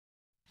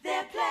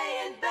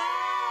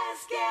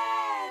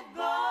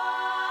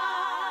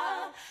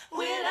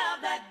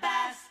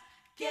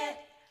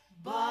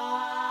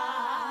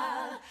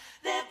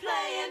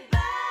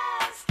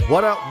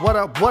What up, what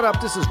up, what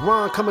up? This is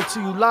Ron coming to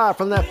you live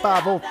from that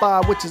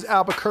 505, which is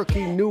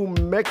Albuquerque, New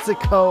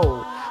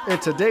Mexico. And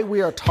today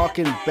we are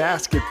talking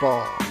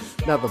basketball.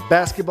 Now, the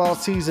basketball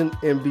season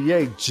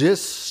NBA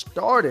just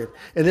started,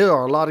 and there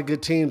are a lot of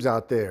good teams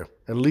out there,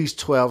 at least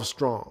 12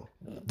 strong.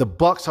 The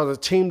Bucks are the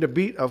team to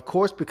beat, of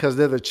course, because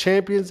they're the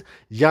champions.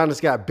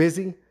 Giannis got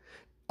busy.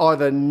 Are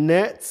the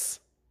Nets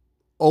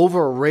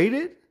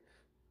overrated?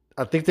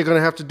 I think they're going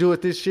to have to do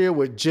it this year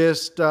with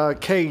just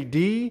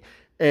KD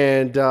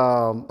and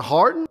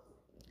Harden.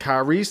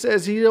 Kyrie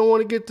says he don't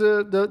want to get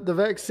the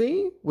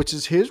vaccine, which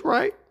is his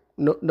right.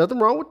 No, nothing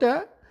wrong with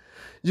that.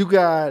 You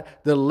got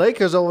the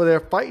Lakers over there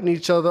fighting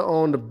each other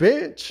on the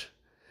bench.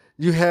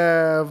 You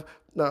have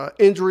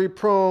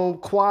injury-prone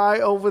Kawhi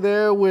over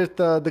there with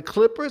the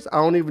Clippers. I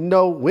don't even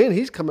know when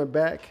he's coming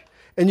back.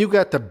 And you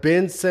got the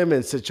Ben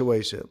Simmons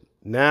situation.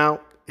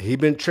 Now, he's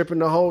been tripping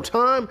the whole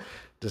time.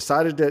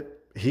 Decided that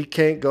he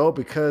can't go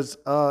because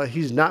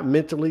he's not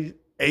mentally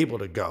able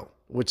to go,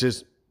 which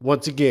is,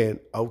 once again,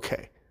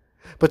 okay.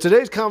 But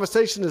today's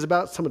conversation is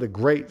about some of the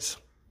greats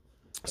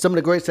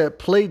that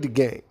played the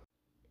game.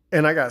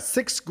 And I got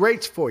 6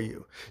 greats for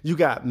you. You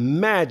got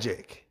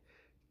Magic,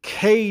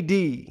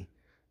 KD,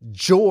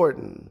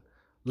 Jordan,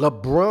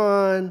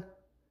 LeBron,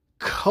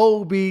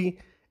 Kobe,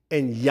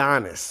 and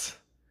Giannis,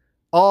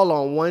 all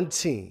on one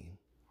team.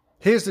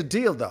 Here's the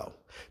deal, though.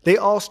 They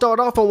all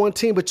start off on one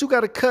team, but you got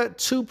to cut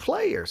 2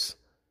 players.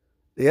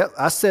 Yep,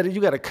 I said it.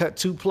 You got to cut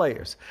 2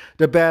 players.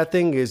 The bad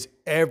thing is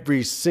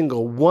every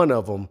single one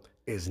of them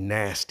is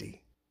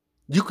nasty.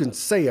 You can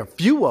say a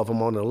few of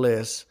them on the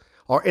list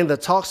are in the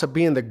talks of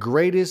being the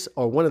greatest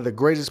or one of the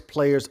greatest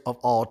players of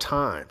all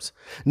times.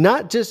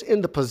 Not just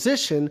in the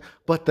position,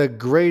 but the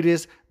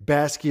greatest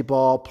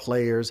basketball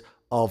players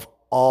of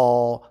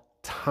all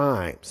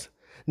times.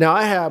 Now,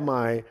 I have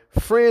my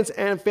friends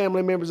and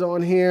family members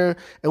on here,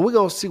 and we're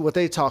going to see what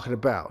they're talking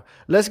about.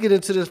 Let's get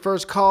into this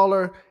first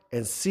caller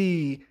and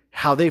see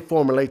how they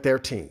formulate their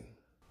team.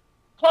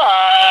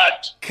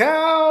 What?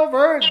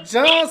 Calvert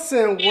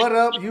Johnson, what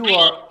up? You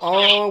are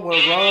on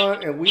with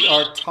Ron, and we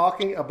are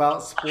talking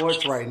about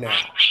sports right now.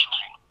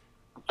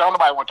 Don't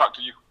nobody want to talk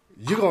to you.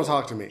 You're going to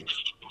talk to me.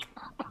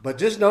 But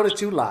just know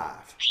that you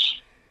live.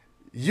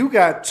 You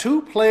got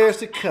 2 players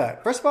to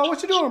cut. First of all,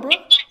 what you doing, bro?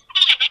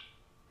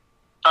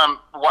 I'm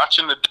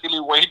watching the Daily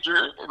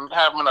Wager and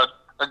having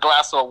a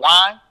glass of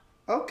wine.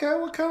 Okay,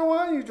 what kind of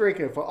wine you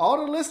drinking? For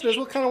all the listeners,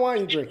 what kind of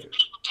wine you drinking?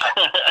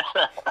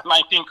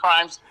 19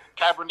 Crimes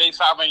Cabernet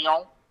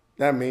Sauvignon.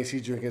 That means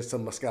he's drinking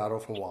some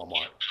Moscato from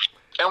Walmart.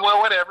 And well,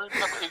 whatever.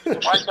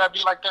 Why you gotta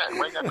be like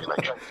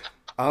that?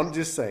 I'm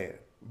just saying,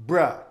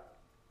 bruh,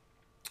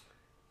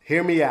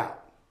 hear me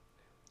out.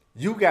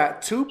 You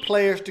got 2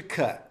 players to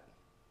cut.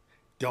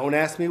 Don't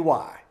ask me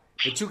why,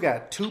 but you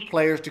got 2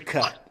 players to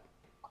cut.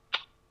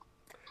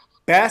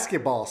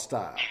 Basketball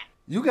style.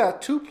 You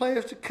got 2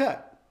 players to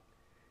cut.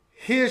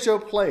 Here's your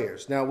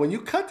players. Now, when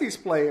you cut these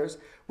players,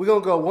 we're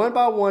going to go one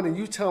by one, and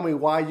you tell me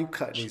why you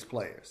cut these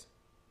players.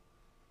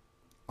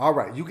 All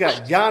right, you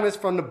got Giannis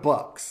from the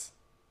Bucks.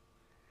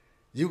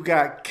 You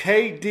got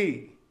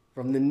KD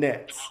from the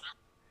Nets.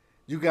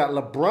 You got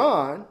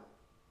LeBron.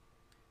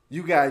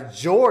 You got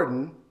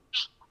Jordan.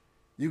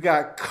 You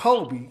got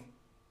Kobe.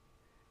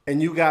 And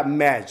you got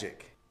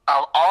Magic.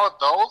 All of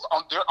those,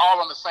 they're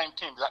all on the same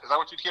team. Is that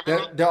what you're giving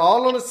me? They're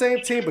all on the same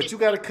team, but you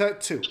got to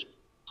cut 2.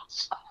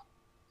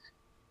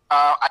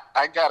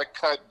 I got to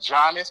cut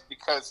Giannis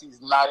because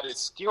he's not as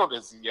skilled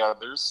as the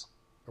others.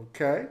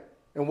 Okay.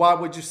 And why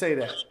would you say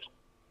that?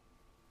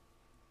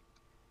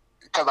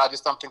 Because I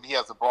just don't think he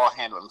has the ball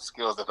handling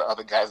skills of the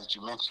other guys that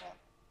you mentioned.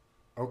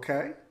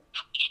 Okay.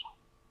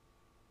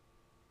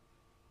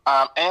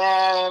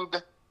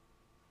 And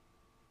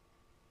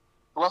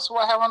who else do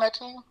I have on that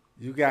team?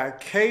 You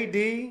got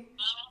KD,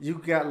 you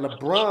got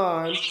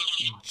LeBron,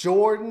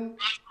 Jordan,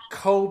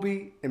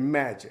 Kobe, and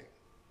Magic.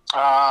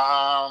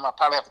 I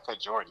probably have to cut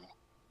Jordan.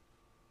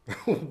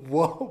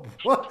 Whoa,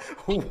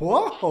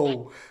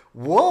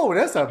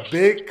 that's a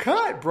big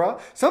cut, bro.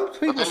 Some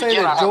people say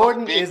that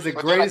Jordan is the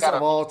greatest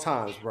of all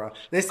times, bro.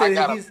 They say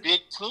that he's a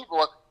big team.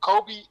 Well,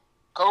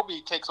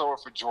 Kobe takes over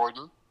for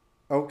Jordan.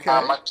 Okay.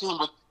 My team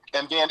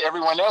and then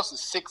everyone else is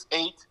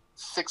 6'8",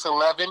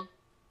 6'11",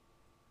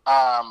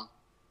 6'8",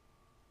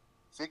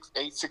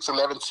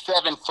 6'11",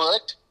 7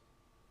 foot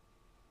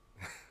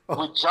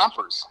with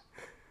jumpers.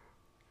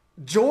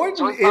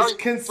 Jordan is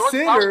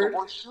considered,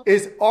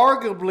 is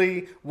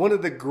arguably one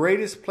of the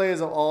greatest players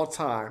of all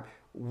time.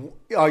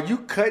 Are you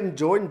cutting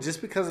Jordan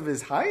just because of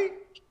his height?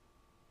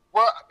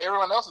 Well,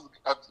 everyone else is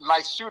a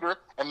nice shooter,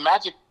 and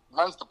Magic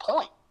runs the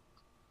point.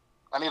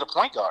 I need a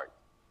point guard.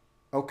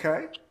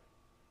 Okay.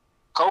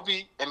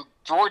 Kobe and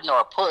Jordan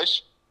are a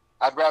push.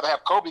 I'd rather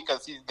have Kobe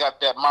because he's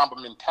got that Mamba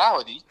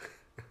mentality.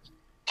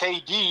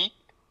 KD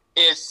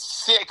is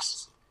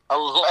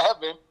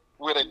 6'11"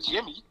 with a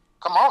Jimmy.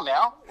 Come on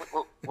now.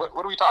 What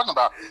are we talking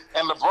about?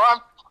 And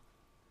LeBron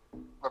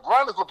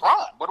is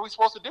LeBron. What are we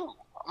supposed to do?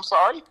 I'm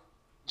sorry.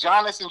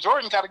 Giannis and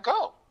Jordan got to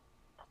go.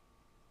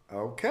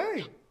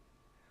 Okay.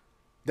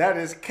 That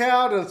is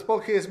Cal that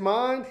spoke his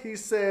mind. He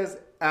says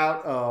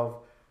out of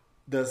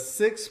the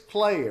 6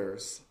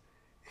 players,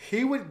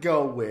 he would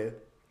go with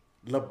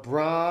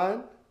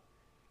LeBron,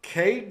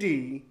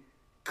 KD,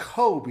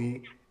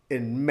 Kobe,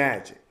 and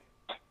Magic.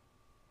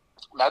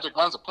 Magic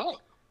runs a point.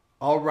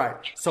 All right.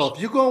 So if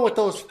you're going with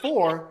those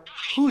 4,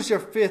 who's your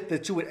 5th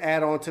that you would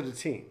add on to the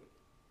team?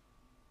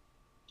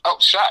 Oh,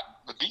 Shaq,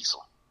 the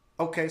Diesel.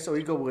 Okay, so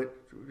you go with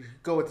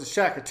the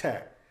Shaq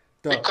attack.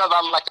 Because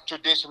I like a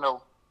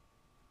traditional.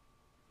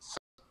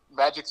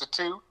 Magic's a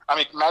 2. I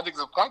mean, Magic's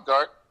a point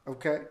guard.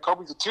 Okay.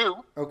 Kobe's a 2.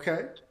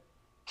 Okay.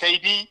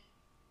 KD.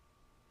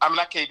 I mean,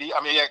 not KD.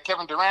 I mean, yeah,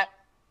 Kevin Durant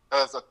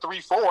is a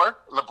 3-4.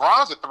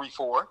 LeBron's a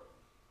 3-4.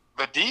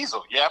 The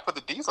Diesel. Yeah, I put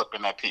the Diesel up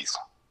in that piece.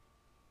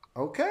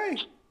 Okay.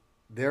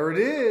 There it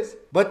is.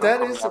 But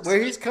that is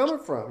where he's coming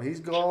from. He's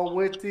going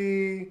with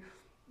the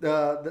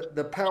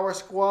power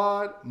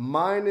squad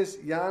minus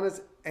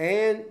Giannis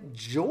and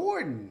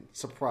Jordan.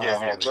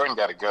 Surprisingly. Yeah, Jordan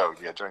got to go.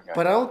 Yeah, Jordan got to go.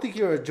 But I don't think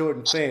you're a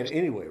Jordan fan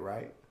anyway,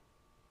 right?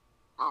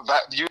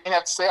 You didn't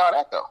have to say all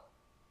that, though.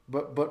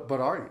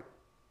 But are you?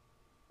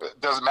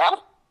 Does it matter?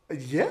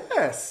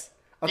 Yes.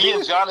 He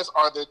and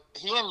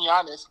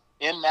Giannis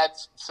in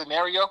that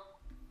scenario,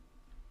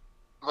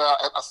 well,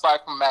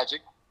 aside from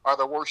Magic, are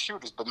the worst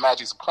shooters, but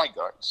Magic's a point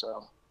guard,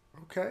 so.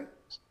 Okay.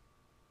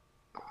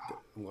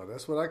 Well,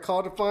 that's what I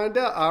called to find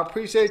out. I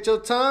appreciate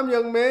your time,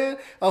 young man.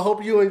 I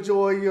hope you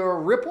enjoy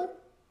your Ripple.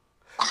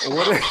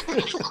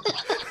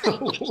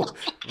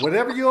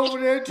 Whatever you're over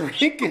there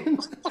drinking.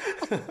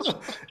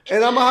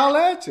 And I'm going to holler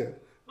at you.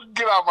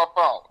 Get off my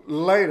phone.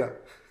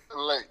 Later.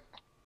 Late.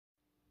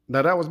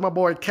 Now, that was my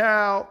boy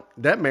Cal.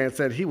 That man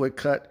said he would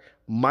cut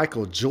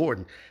Michael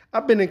Jordan.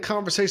 I've been in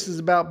conversations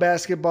about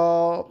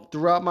basketball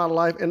throughout my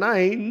life, and I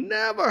ain't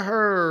never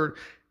heard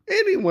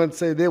anyone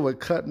say they would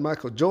cut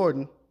Michael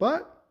Jordan.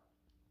 But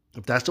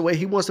if that's the way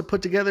he wants to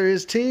put together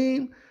his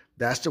team,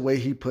 that's the way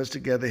he puts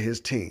together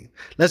his team.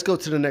 Let's go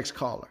to the next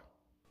caller.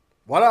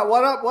 What up,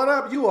 what up, what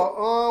up? You are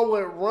on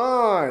with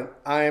Ron.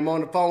 I am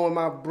on the phone with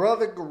my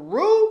brother,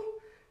 Guru.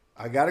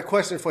 I got a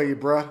question for you,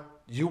 bruh.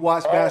 You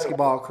watch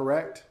basketball,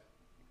 correct?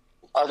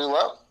 I do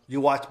what? You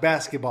watch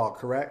basketball,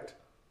 correct?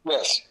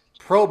 Yes.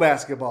 Pro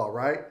basketball,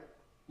 right?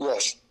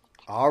 Yes.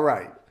 All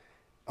right.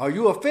 Are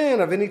you a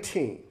fan of any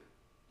team?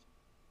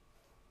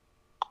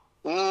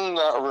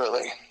 Not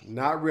really.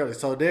 Not really.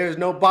 So there's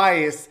no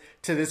bias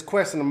to this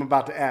question I'm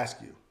about to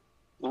ask you.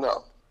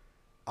 No.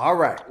 All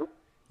right.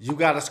 You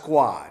got a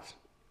squad.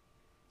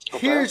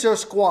 Okay. Here's your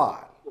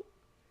squad.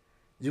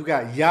 You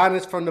got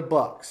Giannis from the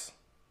Bucks.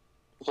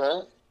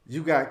 Okay.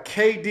 You got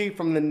KD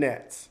from the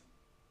Nets.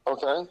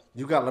 Okay.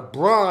 You got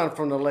LeBron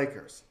from the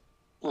Lakers.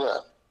 Yeah.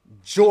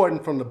 Jordan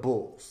from the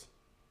Bulls.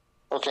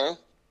 Okay.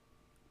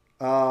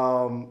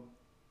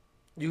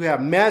 You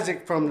have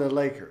Magic from the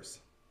Lakers.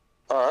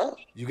 All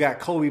right. You got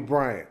Kobe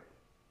Bryant.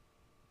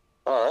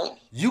 All right.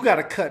 You got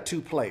to cut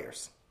 2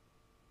 players.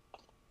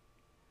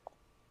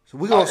 So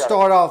we're going to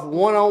start off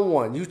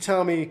one-on-one. You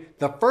tell me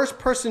the first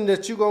person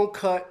that you're going to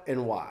cut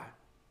and why.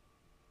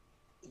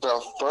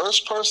 The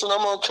first person I'm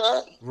going to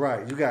cut?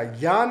 Right. You got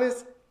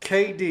Giannis,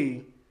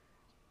 KD,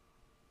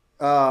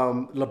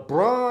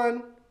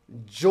 LeBron,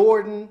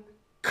 Jordan,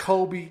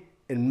 Kobe,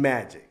 and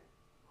Magic.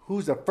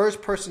 Who's the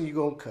first person you're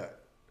going to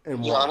cut and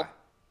why? Giannis.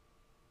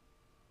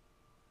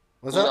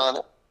 What's up?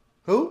 Giannis.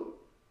 Who?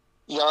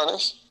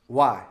 Giannis.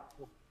 Why?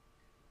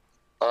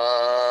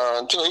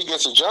 Until he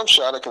gets a jump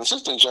shot, a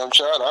consistent jump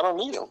shot, I don't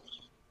need him.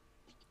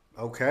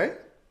 Okay.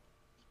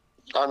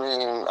 I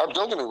mean,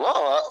 don't get me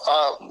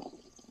wrong.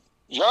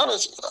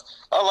 Giannis,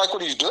 I like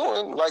what he's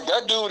doing. Like,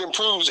 that dude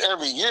improves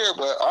every year,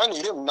 but I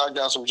need him to knock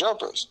down some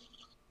jumpers.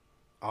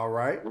 All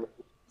right.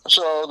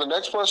 So the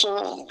next person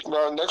I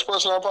let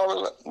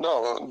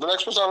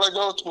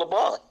go is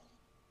LeBron.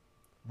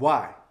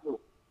 Why?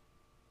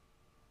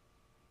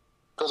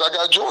 Because I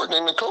got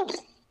Jordan and Kobe.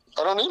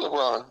 I don't need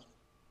LeBron.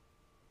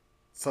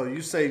 So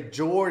you say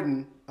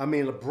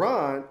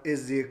LeBron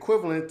is the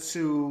equivalent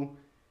to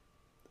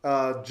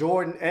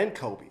Jordan and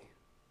Kobe.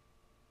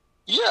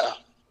 Yeah,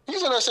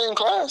 he's in that same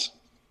class.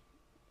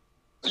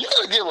 You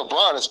got to give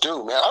LeBron his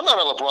due, man. I'm not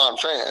a LeBron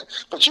fan,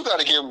 but you got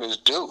to give him his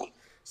due.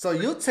 So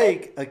you'll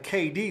take a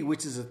KD,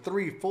 which is a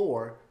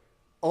 3-4,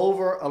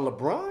 over a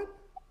LeBron?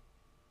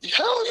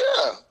 Hell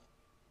yeah.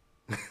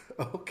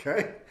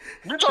 Okay.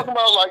 You're talking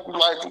about hell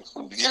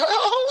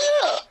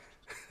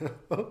yeah.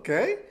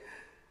 Okay.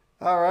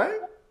 All right.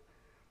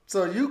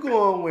 So you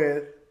going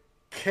with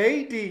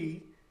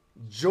KD,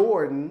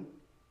 Jordan,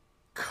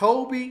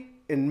 Kobe,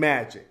 and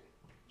Magic.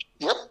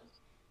 Yep.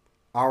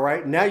 All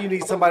right. Now you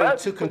need somebody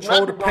to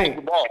control the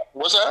paint.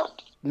 What's that?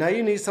 Now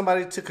you need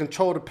somebody to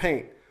control the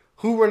paint.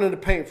 Who running the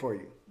paint for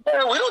you?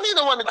 Man, we don't need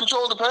no one to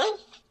control the paint.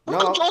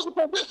 Who's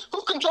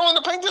controlling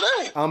the paint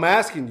today? I'm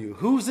asking you,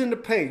 who's in the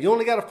paint? You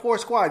only got a 4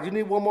 squad. You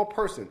need one more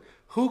person.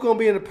 Who gonna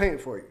be in the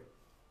paint for you?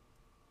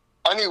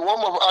 I need one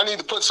more. I need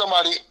to put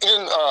somebody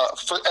in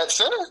at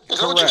center. Is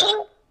that what you're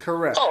saying?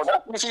 Correct. Oh,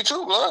 that's easy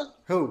too, blood.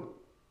 Who?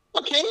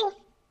 Hakeem.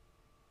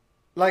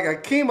 Like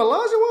Akeem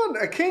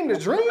Olajuwon? Akeem the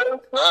Dream?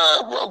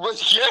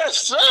 Yes,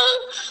 sir.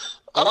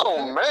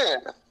 Oh,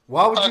 man.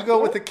 Why would you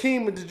go with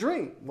Akeem the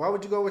Dream? Why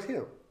would you go with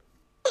him?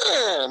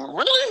 Man,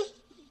 really?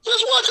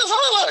 Just watch his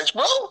highlights,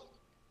 bro.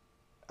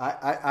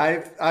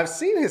 I've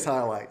seen his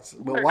highlights,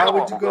 but why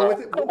would you go with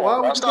it? Why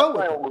would you go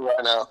with it?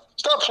 Right now.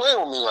 Stop playing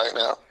with me right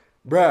now.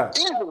 Bruh.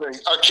 Easily,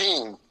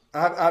 Akeem.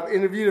 I've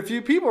interviewed a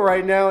few people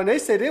right now, and they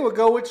say they would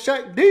go with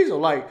Shaq Diesel.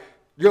 Like,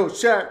 yo,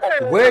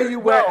 Shaq, where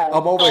you at?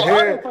 I'm over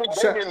here.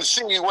 They didn't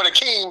see what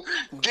Akeem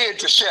did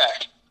to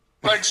Shaq.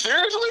 Like,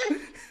 seriously?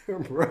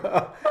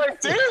 Bruh.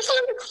 Like, seriously?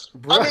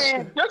 Bruh. I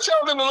mean, you're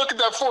telling them to look at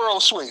that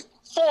 4-0 sweep.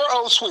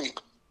 4-0 sweep.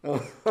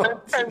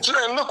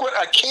 And look what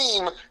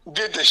Akeem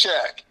did to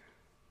Shaq.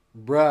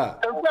 Bruh.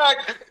 In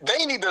fact,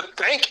 they need to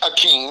thank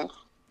Akeem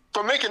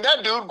for making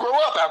that dude grow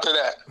up after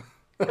that.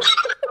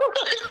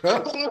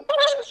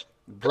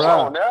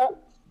 Bruh. Now.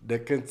 The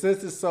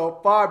consensus so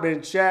far been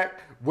Shaq,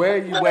 where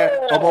you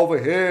at? I'm over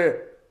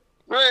here.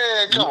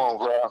 Man, come on,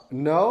 bro.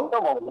 No?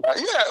 Come on, bro.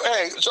 Yeah,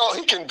 hey, so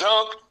he can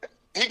dunk.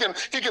 He can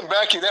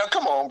back you down.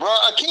 Come on, bro.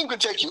 Akeem can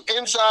take you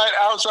inside,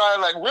 outside.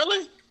 Like,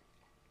 really?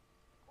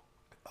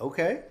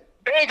 Okay.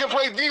 And he can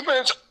play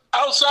defense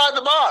outside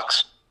the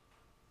box.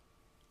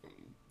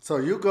 So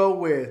you go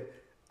with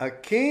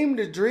Akeem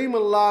the Dream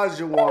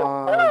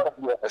Olajuwon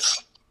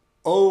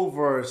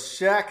over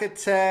Shaq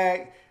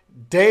Attack,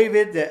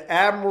 David the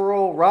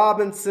Admiral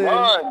Robinson,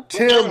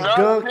 Tim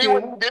Duncan. See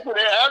what he did to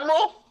the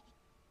Admiral?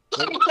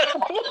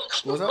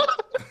 What's up?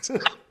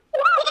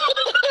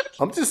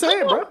 I'm just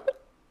saying, bro.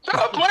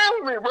 Stop playing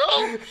with me,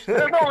 bro.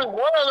 There's only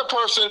one other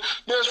person.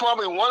 There's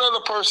probably one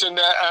other person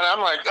that, and I'm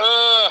like,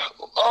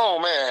 oh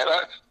man.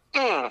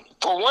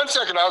 For 1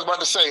 second, I was about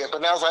to say it,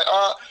 but now I was like,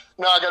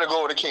 now I got to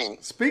go with the king.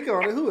 Speak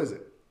on it. Who is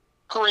it?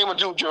 Kareem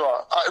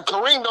Abdul-Jabbar.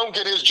 Kareem don't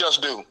get his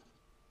just due.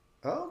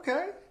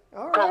 Okay.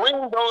 All right.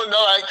 Kareem don't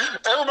know. Like,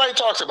 everybody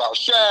talks about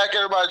Shaq.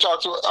 Everybody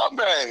talks about, oh,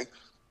 man.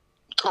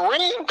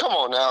 Kareem, come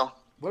on now.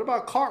 What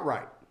about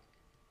Cartwright?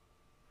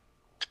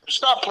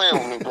 Stop playing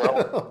with me,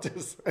 bro. I'm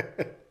just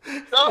saying.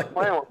 Stop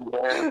playing with me,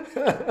 man.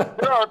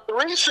 There are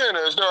three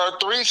centers. And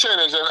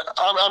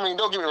I mean,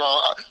 don't get me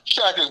wrong.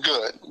 Shaq is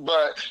good,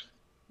 but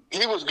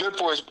he was good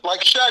for his.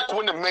 Like Shaq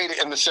wouldn't have made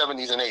it in the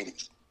 70s and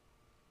 80s.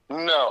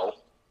 No.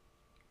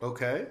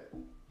 Okay.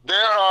 There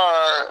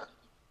are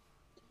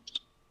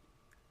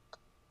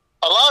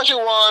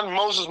Olajuwon,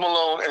 Moses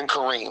Malone, and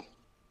Kareem.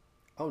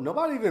 Oh,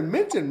 nobody even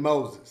mentioned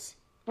Moses.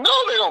 No,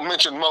 they don't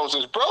mention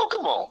Moses, bro.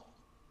 Come on.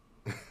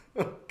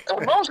 Okay.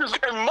 And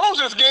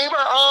Moses gave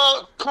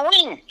her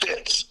Kareem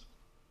fits.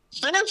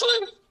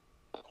 Seriously?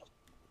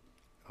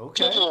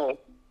 Okay.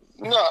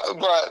 No,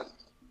 but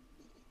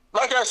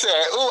like I said,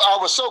 I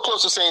was so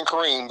close to saying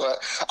Kareem, but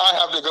I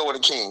have to go with a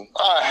king.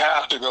 I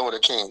have to go with a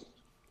king.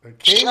 A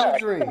king of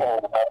dream.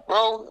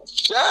 Bro,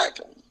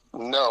 Shaq,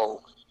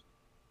 no.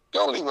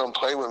 Don't even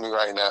play with me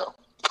right now.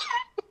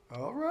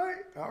 All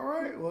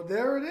right. Well,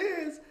 there it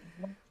is.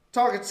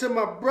 Talking to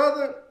my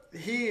brother,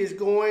 he is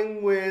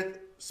going with,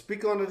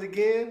 speak on it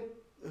again.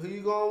 Who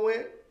you going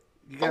with?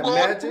 You got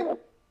Magic?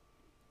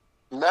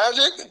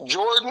 Magic,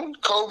 Jordan,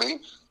 Kobe,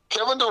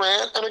 Kevin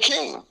Durant, and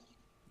Akeem.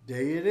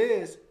 There it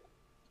is.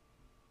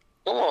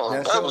 Come on.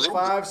 That's your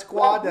 5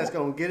 squad that's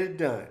going to get it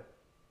done.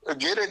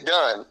 Get it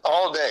done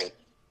all day.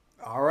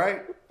 All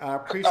right. I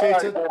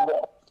appreciate you.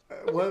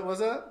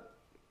 What's up?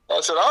 I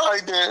said, all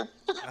right, then.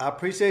 I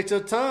appreciate your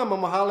time.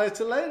 I'm going to holler at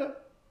you later.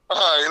 All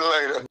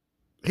right, later.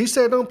 He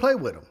said don't play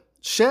with him.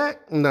 Shaq?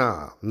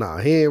 Nah,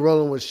 he ain't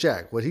rolling with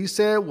Shaq. What he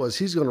said was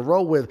he's going to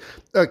roll with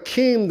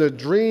Akeem the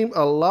Dream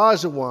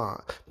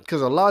Olajuwon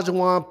because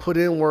Olajuwon put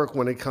in work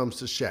when it comes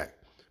to Shaq.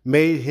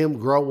 Made him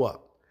grow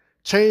up.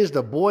 Changed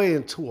the boy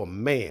into a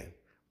man.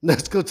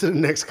 Let's go to the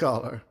next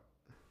caller.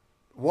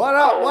 What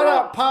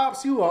up,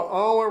 Pops? You are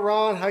on with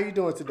Ron. How you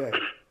doing today?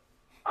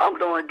 I'm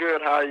doing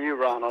good. How are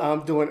you, Ronald?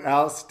 I'm doing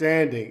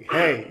outstanding.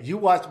 Hey, you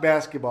watch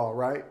basketball,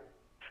 right?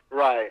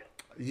 Right.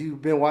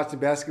 You've been watching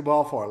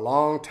basketball for a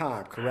long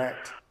time,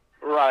 correct?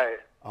 Right.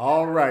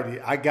 All righty.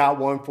 I got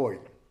one for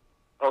you.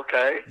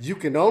 Okay. You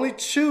can only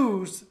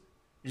choose.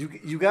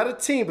 You got a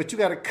team, but you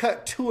got to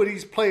cut 2 of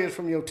these players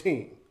from your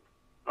team.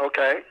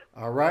 Okay.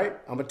 All right?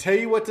 I'm going to tell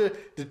you what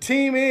the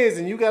team is,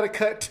 and you got to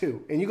cut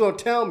 2. And you're going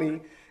to tell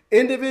me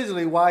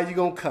individually why you're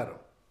going to cut them.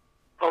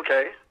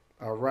 Okay.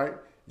 All right?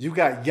 You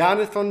got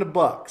Giannis from the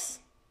Bucks.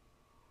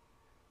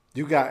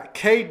 You got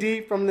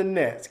KD from the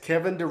Nets,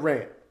 Kevin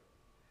Durant.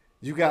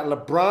 You got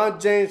LeBron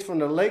James from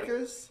the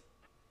Lakers,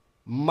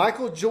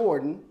 Michael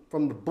Jordan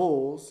from the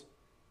Bulls,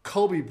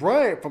 Kobe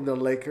Bryant from the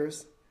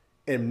Lakers,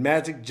 and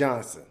Magic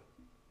Johnson.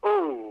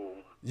 Ooh.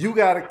 You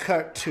got to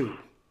cut 2.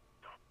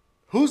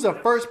 Who's the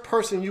first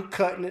person you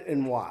cutting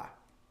and why?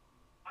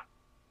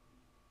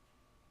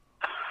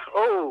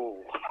 Oh.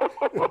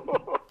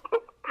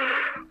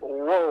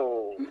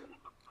 Whoa.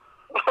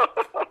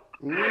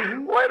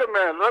 Mm-hmm. Wait a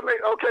minute.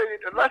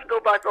 Let's go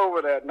back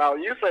over that. Now,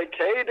 you say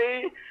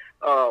KD,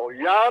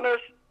 Giannis,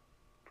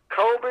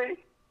 Kobe,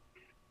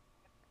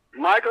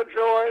 Michael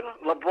Jordan,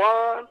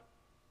 LeBron,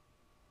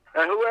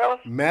 and who else?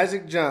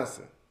 Magic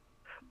Johnson.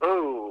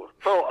 Ooh.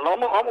 So I'm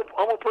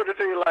gonna put it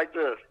to you like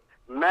this: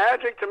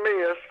 Magic to me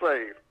is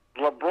safe.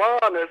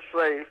 LeBron is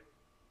safe,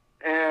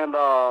 and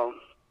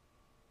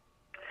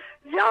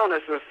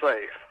Giannis is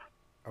safe.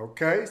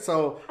 Okay,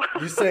 so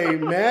you say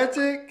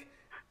Magic,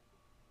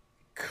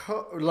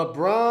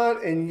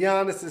 LeBron, and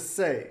Giannis is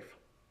safe.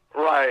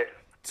 Right.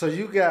 So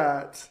you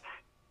got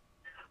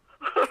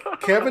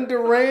Kevin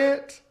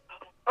Durant,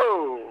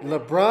 Oh.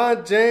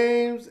 LeBron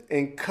James,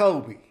 and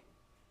Kobe.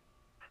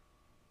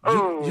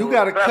 You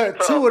got to cut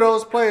tough. 2 of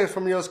those players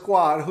from your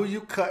squad. Who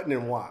you cutting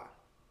and why?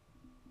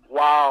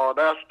 Wow,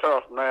 that's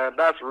tough, man.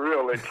 That's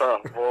really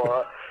tough,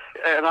 boy.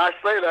 And I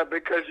say that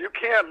because you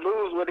can't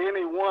lose with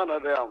any one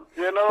of them.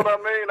 You know what I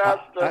mean?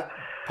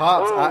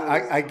 Pops,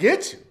 I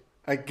get you.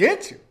 I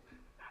get you.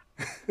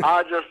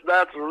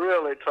 That's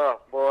really tough,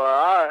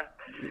 boy.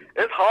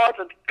 It's hard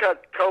to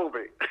cut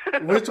Kobe.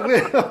 Which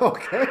way?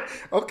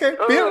 Okay.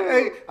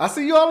 Hey, I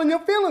see you all in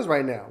your feelings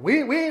right now. We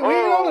ain't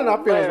all in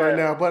our feelings right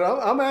now. But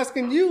I'm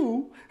asking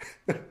you,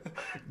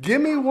 give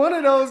me one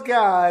of those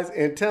guys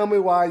and tell me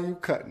why you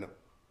cutting them.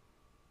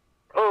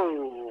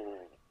 Oh,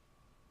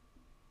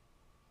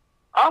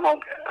 I'm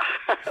okay.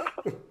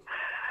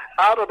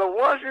 Out of the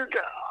ones you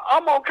got,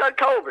 I'm gonna cut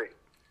Kobe.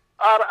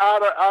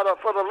 Out of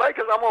for the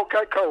Lakers, I'm gonna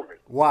cut Kobe.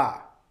 Why?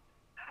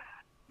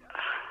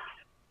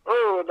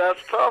 Oh,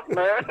 that's tough,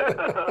 man.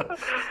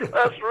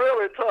 That's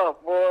really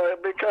tough, boy,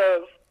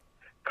 because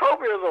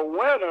Kobe is a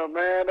winner,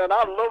 man, and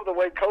I love the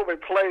way Kobe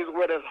plays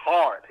with his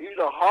heart. He's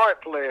a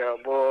heart player,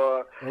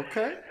 boy.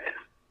 Okay.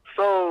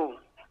 So,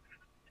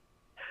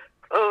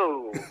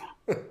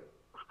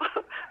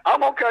 I'm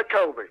going to cut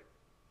Kobe.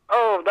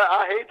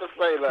 I hate to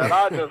say that.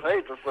 I just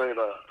hate to say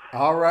that.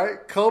 All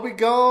right, Kobe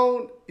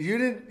gone.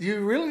 You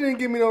really didn't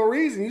give me no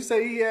reason. You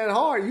say he had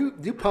heart.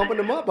 You pumping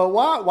him up, but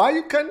why? Why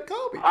you cutting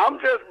Kobe?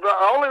 The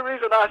only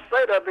reason I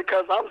say that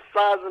because I'm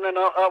sizing it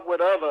up with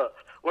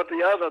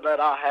the other that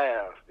I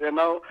have. You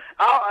know,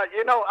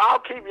 I'll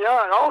keep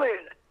Giannis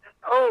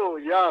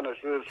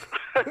is.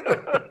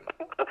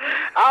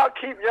 I'll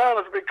keep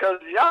Giannis because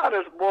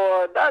Giannis,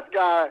 boy, that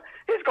guy,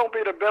 he's going to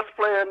be the best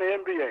player in the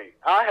NBA.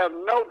 I have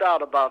no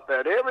doubt about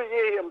that. Every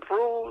year he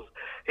improves.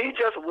 He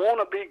just want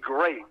to be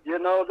great. You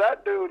know,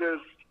 that dude is,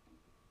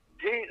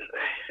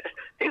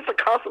 he's a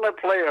consummate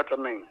player to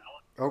me.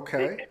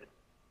 Okay.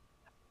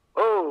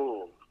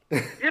 You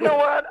know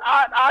what?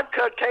 I'd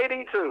cut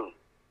KD too.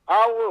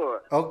 I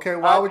would. Okay,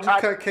 why would you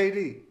cut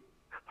KD?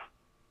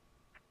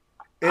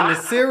 In the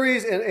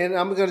series, and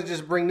I'm going to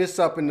just bring this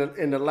up in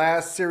the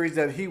last series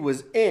that he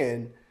was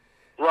in,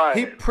 right?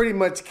 He pretty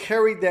much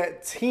carried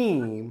that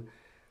team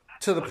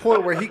to the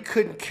point where he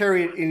couldn't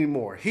carry it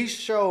anymore. He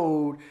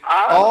showed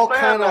all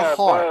kind of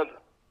heart.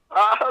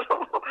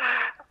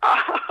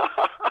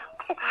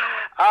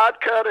 I'd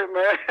cut it,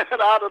 man.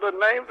 Out of the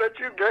names that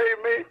you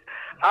gave me,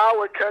 I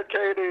would cut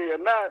KD.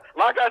 And that,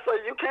 like I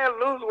said, you can't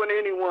lose with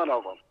any one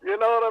of them. You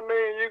know what I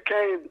mean? You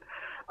can't.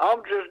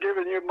 I'm just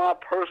giving you my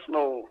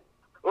personal.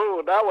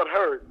 Ooh, that would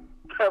hurt.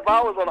 If I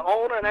was an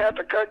owner and had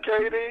to cut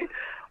KD,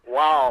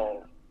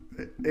 wow.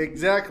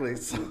 Exactly.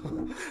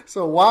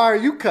 So why are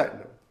you cutting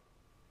him?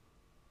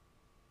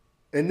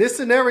 In this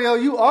scenario,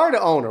 you are the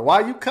owner.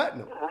 Why are you cutting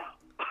him?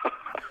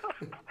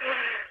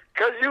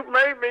 Because you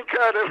made me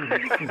cut him.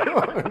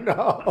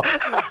 No.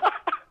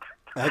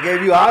 I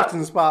gave you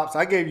options, Pops.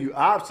 I gave you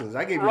options.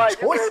 I gave you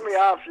choices. You gave me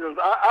options.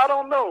 I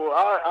don't know.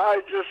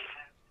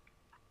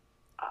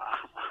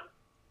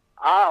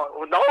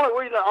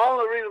 The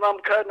only reason I'm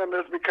cutting him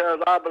is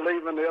because I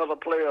believe in the other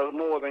players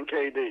more than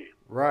KD.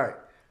 Right.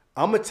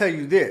 I'm going to tell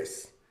you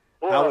this.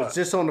 What? I was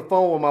just on the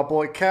phone with my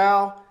boy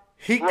Cal.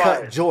 He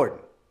cut Jordan.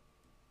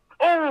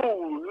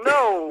 Oh,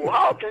 no.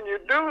 How can you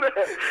do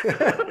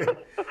that?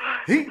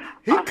 He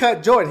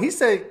cut Jordan. He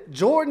said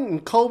Jordan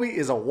and Kobe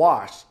is a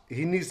wash.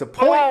 He needs a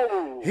point.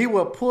 Oh. He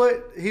would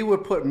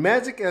put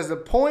Magic as a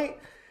point.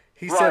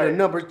 He said a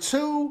number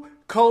 2.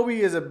 Kobe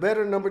is a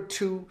better number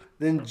 2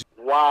 than Jordan.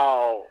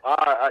 Wow.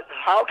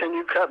 How can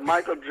you cut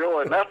Michael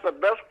Jordan? That's the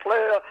best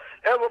player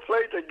ever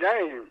played the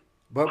game.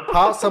 But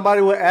Paul,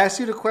 somebody will ask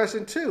you the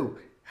question too.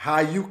 How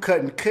you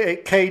cutting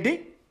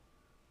KD?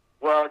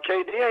 Well,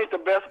 KD ain't the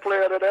best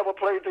player that ever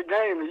played the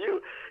game.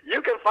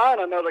 You can find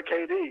another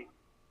KD,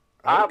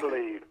 I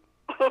believe.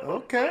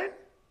 Okay.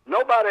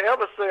 Nobody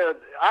ever said,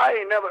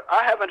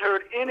 I haven't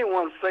heard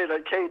anyone say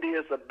that KD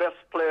is the best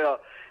player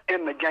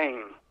in the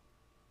game.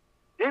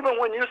 Even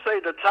when you say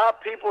the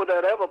top people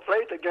that ever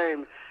played the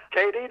game,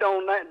 KD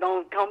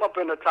don't come up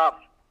in the top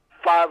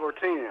 5 or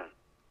 10.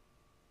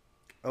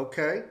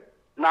 Okay.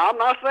 Now, I'm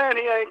not saying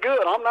he ain't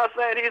good. I'm not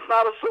saying he's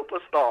not a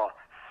superstar.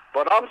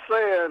 But I'm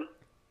saying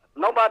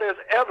nobody has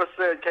ever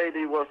said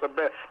KD was the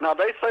best. Now,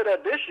 they say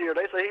that this year.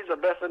 They say he's the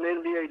best in the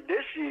NBA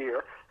this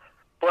year.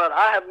 But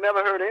I have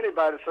never heard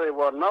anybody say,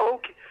 well,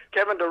 no,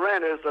 Kevin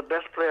Durant is the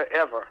best player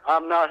ever.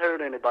 I've not heard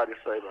anybody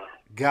say that.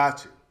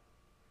 Got you.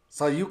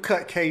 So you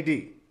cut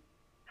KD.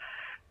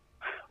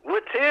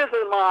 With tears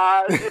in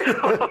my eyes.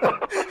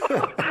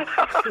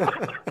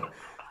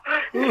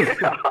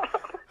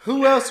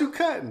 Who else you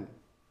cutting?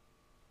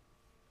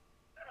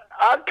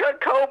 I cut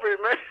Kobe,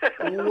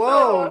 man.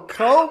 Whoa,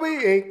 Kobe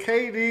and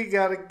KD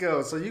got to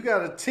go. So you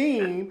got a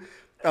team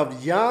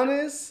of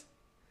Giannis,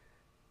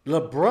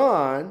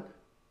 LeBron,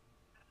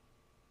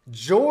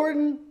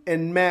 Jordan,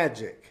 and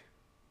Magic.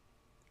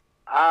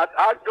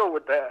 I'd go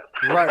with that.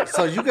 Right.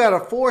 So you got a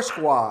 4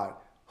 squad.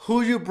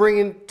 Who you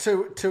bringing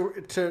to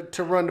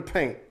run the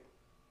paint?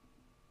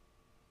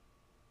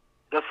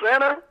 The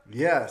center?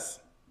 Yes.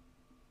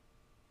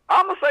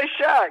 I'm going to say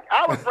Shaq.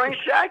 I would bring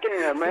Shaq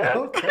in, man.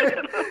 Okay.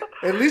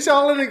 At least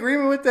y'all in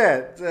agreement with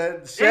that.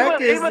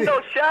 Even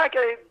though Shaq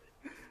ain't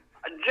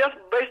just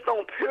based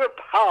on pure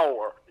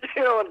power,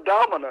 and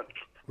dominance,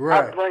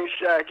 right. I'd bring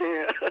Shaq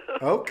in.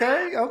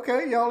 Okay.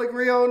 Y'all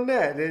agree on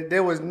that.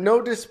 There was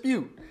no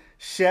dispute.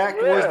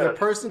 Shaq was the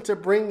person to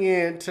bring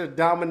in to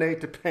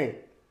dominate the paint.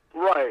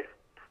 Right.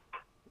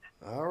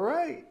 All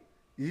right.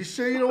 You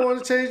sure you don't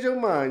want to change your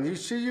mind? You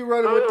sure you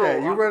running with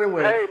that? You running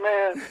with it? Hey,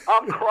 man,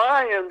 I'm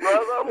crying,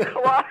 brother. I'm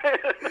crying.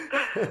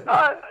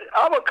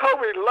 I'm a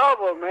Kobe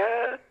lover,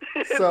 man.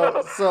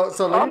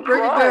 So let me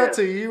break it down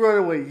to you. You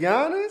running with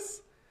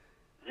Giannis,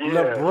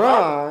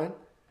 LeBron.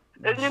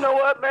 And you know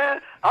what,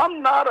 man?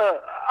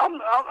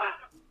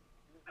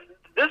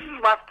 This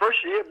is my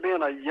first year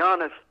being a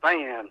Giannis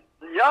fan.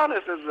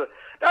 Giannis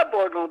that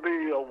boy gonna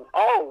be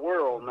all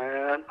world,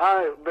 man.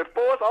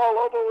 Before it's all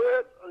over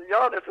with,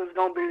 Giannis is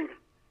gonna be.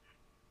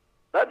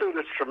 That dude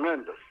is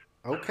tremendous.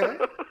 Okay,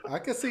 I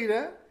can see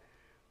that.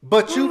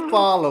 But you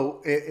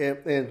follow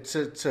and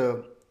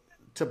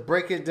to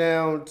break it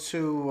down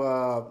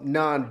to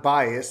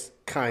non-bias,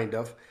 kind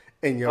of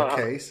in your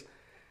case.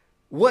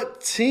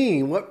 What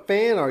team? What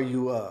fan are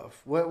you of?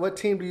 What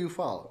team do you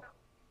follow?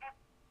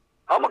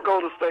 I'm a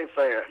Golden State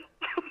fan.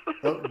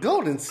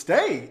 Golden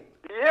State.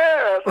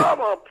 Yes, I'm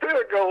a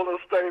pure Golden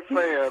State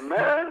fan,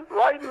 man.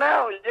 Right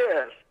now,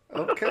 yes.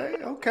 Okay.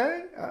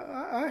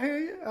 I hear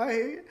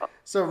you.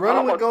 So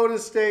running with Golden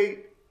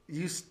State,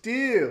 you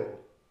still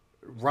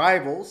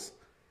rivals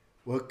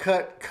will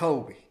cut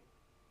Kobe.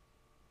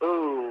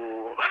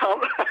 Ooh.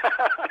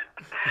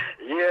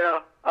 Yeah,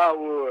 I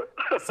would.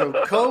 So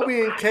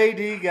Kobe and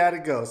KD got to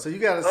go. So you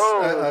got a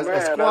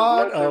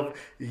squad of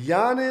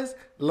Giannis,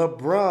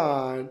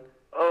 LeBron,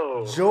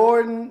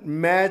 Jordan,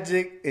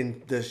 Magic,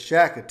 and the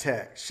Shaq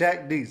Attack,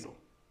 Shaq Diesel.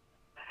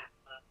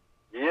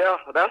 Yeah,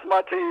 that's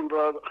my team,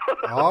 brother.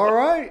 All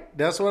right.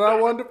 That's what I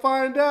wanted to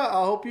find out.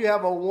 I hope you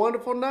have a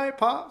wonderful night,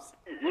 Pops.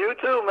 You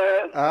too,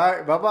 man. All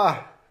right.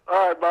 Bye-bye.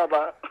 All right.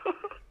 Bye-bye.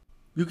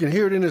 You can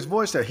hear it in his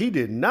voice that he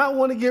did not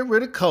want to get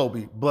rid of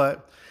Kobe,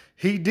 but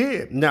he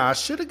did. Now, I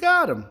should have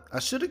got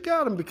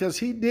him because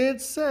he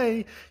did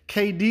say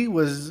KD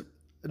was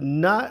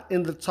not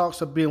in the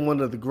talks of being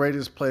one of the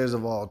greatest players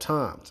of all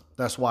times.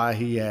 That's why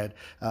he had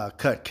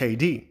cut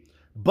KD.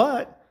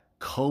 But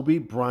Kobe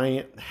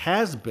Bryant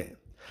has been.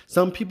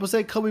 Some people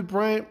say Kobe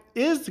Bryant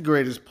is the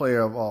greatest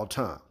player of all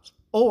times,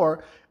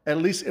 or at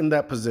least in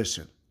that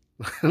position.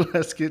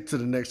 Let's get to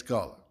the next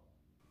caller.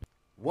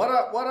 What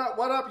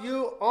up,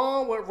 you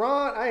on with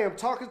Ron? I am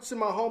talking to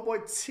my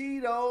homeboy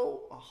Tito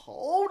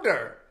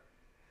Holder.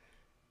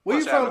 Where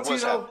you from,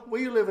 Tito?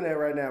 Where you living at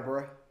right now,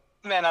 bro?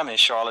 Man, I'm in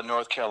Charlotte,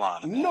 North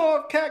Carolina. Man.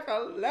 North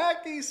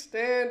Carolina,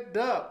 stand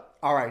up.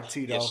 All right,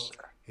 Tito. Yes,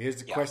 sir. Here's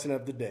the question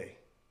of the day.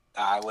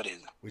 All right, what is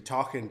it? We're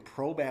talking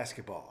pro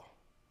basketball.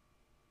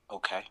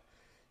 Okay.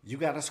 You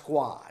got a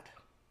squad.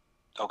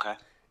 Okay.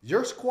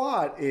 Your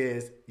squad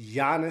is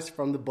Giannis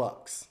from the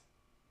Bucks.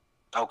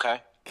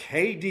 Okay.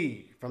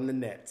 KD from the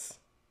Nets.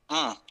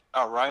 All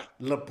right.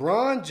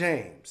 LeBron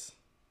James.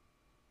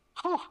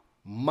 Whew.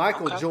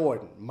 Michael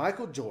Jordan.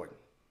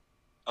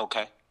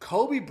 Okay.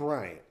 Kobe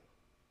Bryant.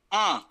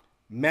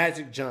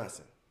 Magic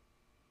Johnson.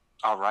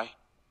 All right.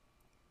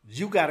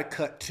 You got to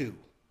cut 2.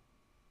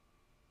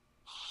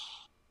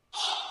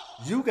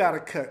 You got to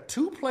cut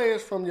 2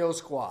 players from your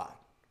squad.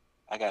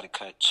 I got to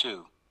cut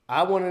 2.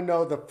 I want to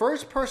know the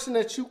first person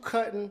that you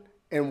cutting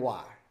and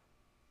why.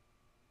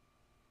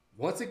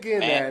 Once again,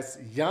 that's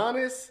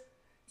Giannis,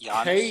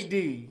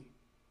 KD,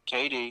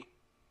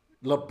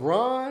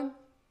 LeBron,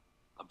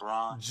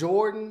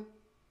 Jordan,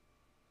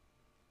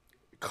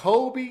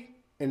 Kobe,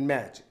 and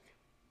Magic.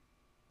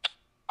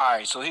 All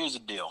right, so here's the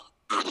deal.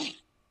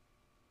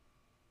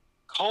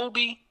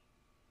 Kobe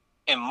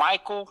and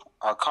Michael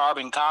are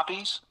carbon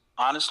copies,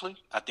 honestly.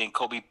 I think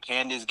Kobe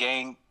panned his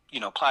game,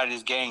 plotted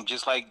his game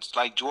just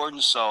like Jordan.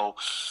 So,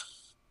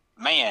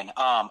 man,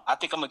 I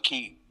think I'm going to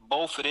keep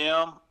both of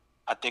them.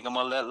 I think I'm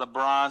going to let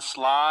LeBron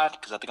slide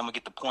because I think I'm going to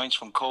get the points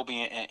from Kobe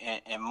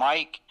and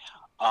Mike.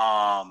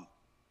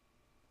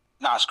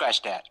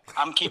 Scratch that.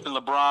 I'm keeping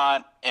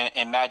LeBron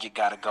and Magic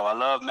got to go. I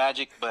love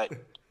Magic, but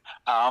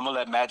I'm going to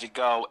let Magic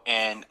go.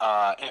 And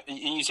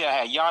you see I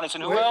had Giannis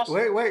and who else?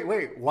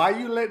 Wait. Why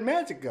you let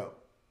Magic go?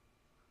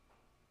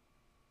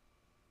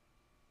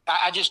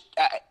 I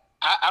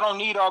don't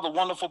need all the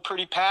wonderful,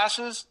 pretty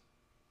passes.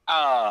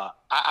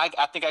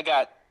 I think I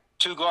got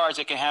 2 guards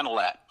that can handle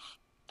that.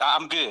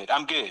 I'm good.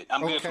 I'm good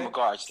from a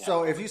guard standpoint.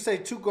 So if you say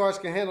 2 guards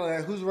can handle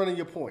that, who's running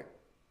your point?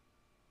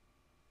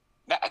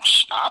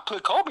 I'll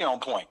put Kobe on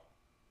point.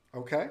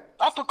 Okay.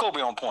 I put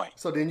Kobe on point.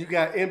 So then you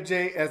got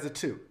MJ as a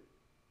 2.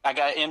 I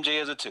got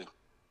MJ as a 2.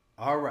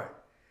 All right.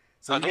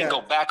 So They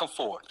go back and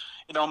forth.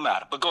 It don't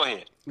matter. But go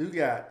ahead. You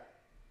got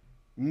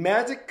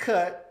Magic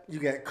cut. You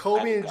got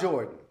Kobe and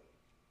Jordan.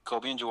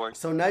 Kobe and Jordan.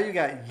 So now you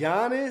got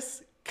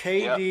Giannis,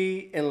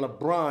 KD, and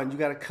LeBron. You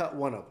got to cut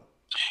one of them.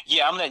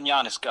 Yeah, I'm letting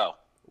Giannis go.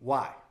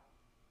 Why?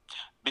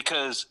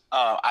 Because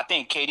I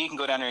think KD can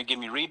go down there and give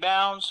me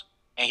rebounds,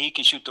 and he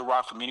can shoot the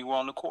rock from anywhere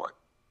on the court.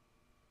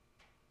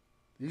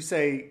 You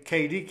say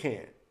KD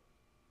can?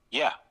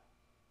 Yeah.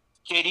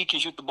 KD can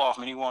shoot the ball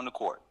from anywhere on the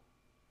court.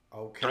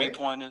 Okay.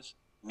 3-pointers,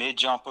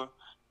 mid-jumper,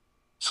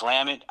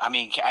 slam it. I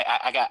mean,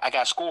 I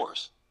got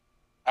scores.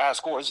 I got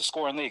scores. It's a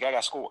scoring league. I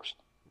got scores.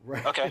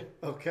 Right. Okay.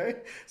 Okay.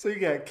 So you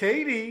got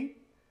KD.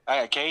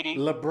 I got KD.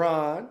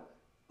 LeBron.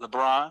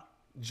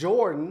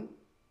 Jordan.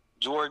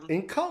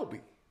 And Kobe.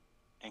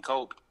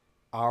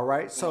 All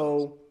right.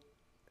 So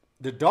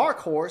the dark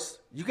horse,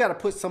 you got to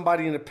put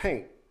somebody in the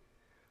paint.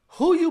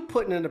 Who you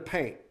putting in the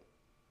paint?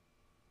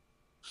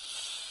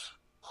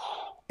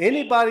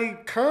 Anybody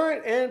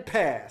current and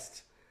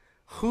past,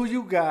 who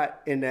you got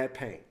in that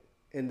paint?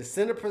 In the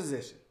center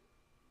position.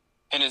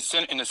 In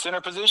the center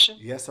position?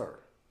 Yes, sir.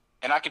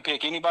 And I can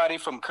pick anybody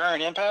from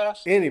current and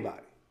past?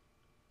 Anybody.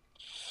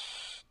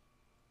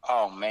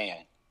 Oh, man.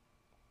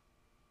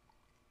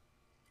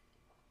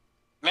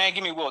 Man,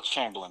 give me Wilt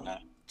Chamberlain, man.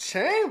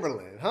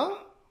 Chamberlain, huh?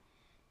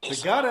 The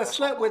guy that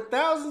slept with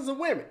thousands of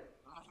women.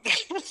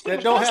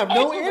 That don't have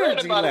no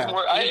energy left.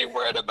 I ain't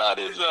worried about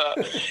his.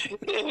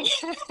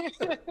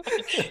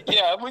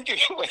 Yeah,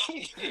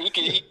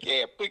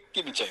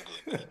 give me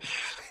Chamberlain.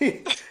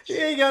 He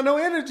ain't got no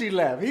energy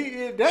left.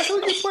 That's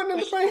who you putting in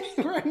the paint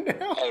right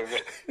now.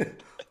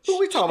 Who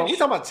we talking about? We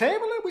talking about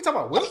Chamberlain? We talking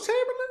about Wilt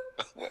Chamberlain?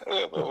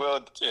 We'll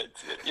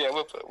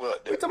put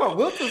Wilt. We talking about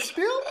Wilt and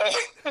Spill?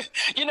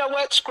 You know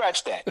what?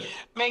 Scratch that,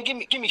 man. Give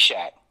me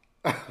Shaq.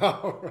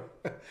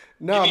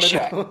 No, give me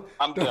Shaq.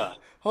 I'm done.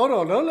 Hold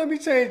on, don't let me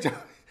change.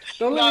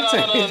 Don't let me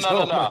change.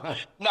 No.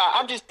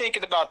 I'm just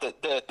thinking about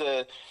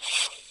the.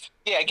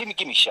 Yeah, give me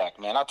Shaq,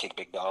 man. I'll take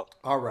Big Dog.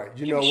 All right,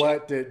 you know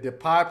what? The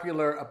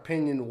popular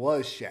opinion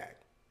was Shaq.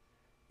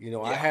 You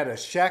know, I had a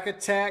Shaq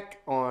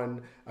attack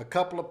on a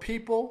couple of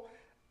people.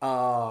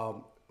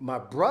 My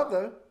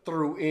brother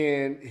threw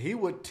in. He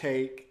would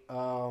take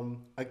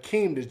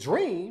Akeem the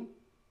Dream,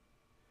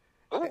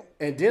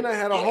 and then I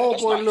had a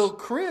homeboy, little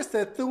Chris,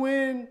 that threw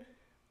in.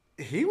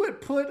 He would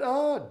put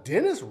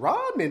Dennis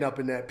Rodman up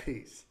in that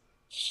piece.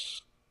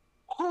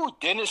 Ooh,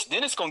 Dennis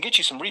gonna get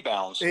you some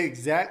rebounds.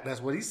 Exactly.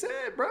 That's what he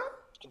said, bro.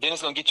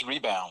 Dennis gonna get you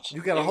rebounds.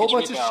 You got a whole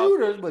bunch of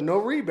shooters, but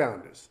no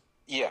rebounders.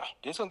 Yeah,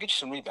 Dennis gonna get you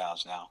some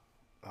rebounds now.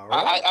 All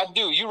right. I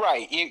do. You're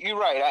right. You're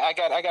right. I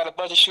got a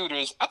bunch of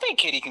shooters. I think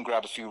KD can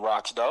grab a few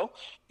rocks though.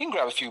 He can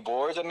grab a few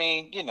boards. I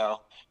mean, you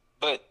know,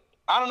 but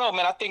I don't know,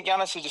 man. I think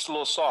Giannis is just a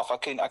little soft. I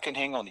couldn't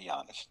hang on to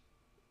Giannis.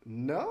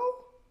 No.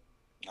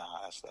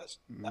 Nah, that's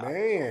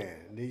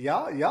man.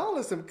 Y'all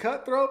are some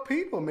cutthroat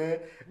people, man.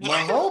 My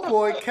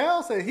homeboy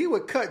Cal said he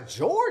would cut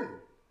Jordan.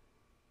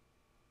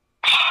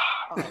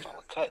 I don't know if I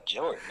would cut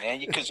Jordan, man.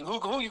 Because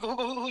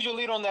who's your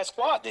leader on that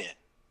squad then?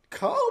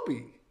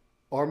 Kobe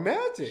or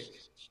Magic.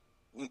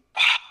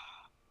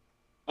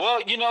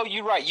 Well, you know,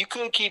 you're right. You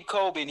could keep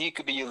Kobe and he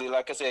could be your leader.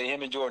 Like I said,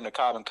 him and Jordan are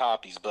carbon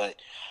copies. But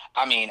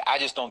I mean, I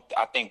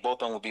think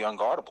both of them would be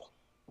unguardable.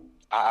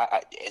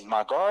 As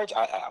my guards,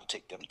 I'll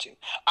take them too.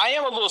 I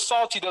am a little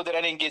salty though that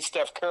I didn't get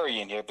Steph Curry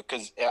in here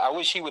because I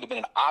wish he would have been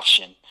an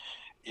option,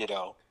 you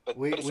know. But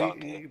it's all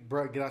good.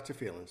 Bro, get out your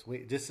feelings.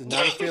 This is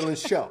not a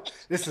feelings show.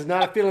 This is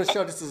not a feelings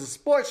show. This is a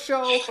sports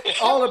show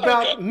all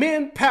about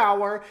men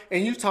power,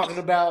 and you talking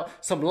about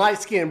some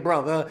light skinned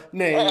brother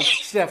named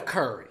Steph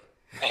Curry.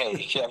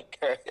 Hey, Steph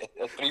Curry,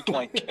 a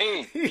 3-point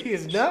king. He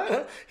is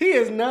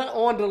not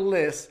on the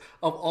list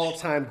of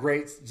all-time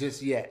greats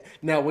just yet.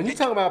 Now, when you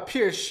talk about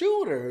pure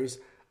shooters,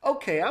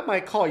 okay, I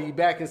might call you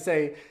back and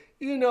say,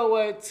 you know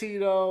what,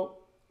 Tito,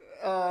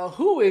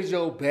 who is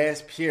your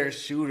best pure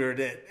shooter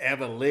that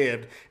ever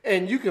lived?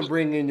 And you can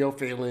bring in your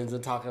feelings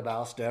and talk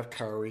about Steph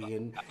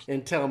Curry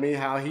and tell me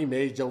how he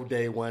made your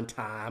day one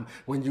time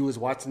when you was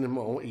watching him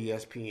on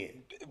ESPN.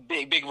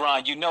 Big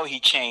Ron, you know he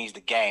changed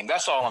the game.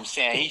 That's all I'm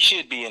saying. He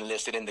should be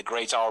enlisted in the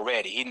greats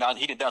already. He done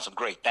some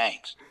great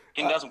things.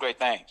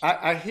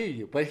 I hear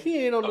you, but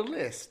he ain't on the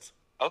list.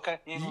 Okay.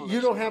 You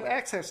don't have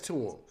access to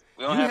him.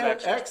 We don't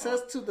have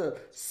access to the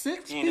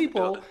 6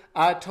 people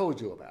I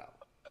told you about.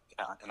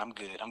 And I'm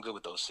good. I'm good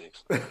with those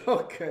 6.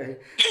 Okay.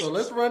 So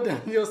let's run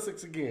down your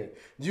 6 again.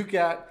 You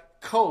got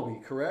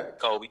Kobe, correct?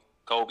 Kobe.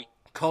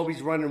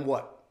 Kobe's running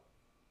what?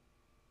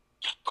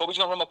 Kobe's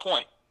going to run my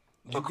point.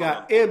 You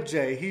got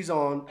MJ. He's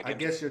on, I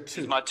guess, your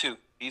 2.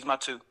 He's my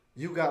 2.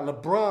 You got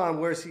LeBron.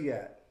 Where's he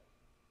at?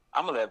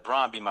 I'm going to let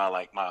LeBron be my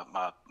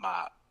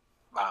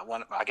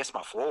one, I guess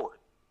my forward.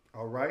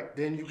 All right.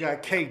 Then you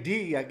got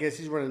KD. I guess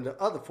he's running the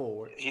other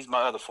forward. He's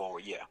my other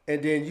forward, yeah.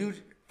 And then you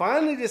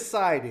finally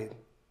decided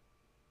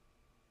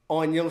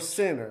on your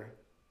center,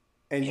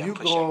 and you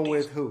going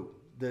with who?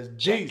 The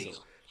Diesel.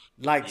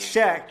 Like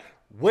Shaq.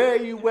 Where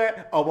you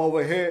at? I'm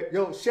over here,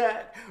 yo,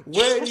 Shaq.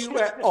 Where you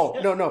at? Oh,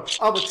 no.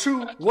 I'm a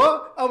true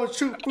what? I'm a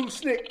true fruit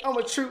snick. I'm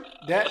a true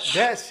that's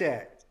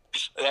Shaq.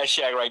 That's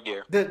Shaq right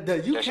there.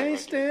 The you That's can't right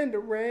stand the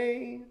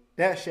rain.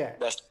 That's Shaq.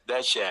 That's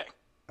Shaq.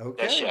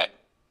 Okay. That's Shaq.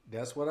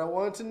 That's what I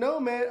wanted to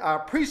know, man. I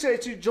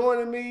appreciate you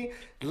joining me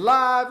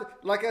live.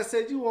 Like I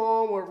said, you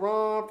on with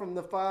Ron from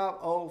the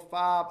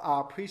 505. I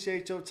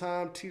appreciate your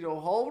time, Tito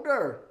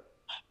Holder.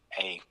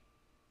 Hey,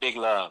 big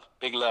love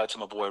to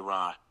my boy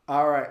Ron.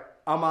 All right,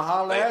 I'ma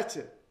holler at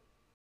you.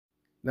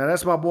 Now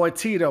that's my boy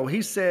Tito.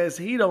 He says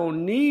he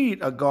don't need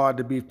a guard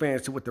to be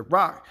fancy with the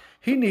rock.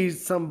 He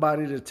needs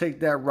somebody to take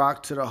that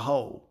rock to the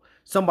hole.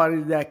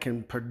 Somebody that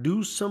can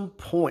produce some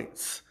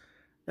points.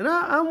 And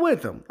I'm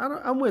with him.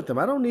 I'm with him.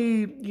 I don't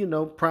need,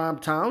 prime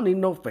time. I don't need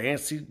no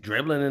fancy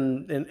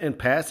dribbling and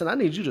passing. I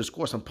need you to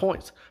score some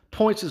points.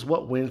 Points is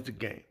what wins the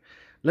game.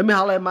 Let me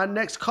holler at my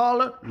next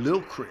caller,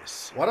 Lil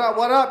Chris. What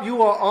up?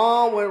 You are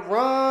on with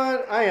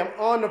Ron. I am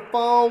on the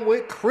phone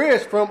with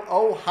Chris from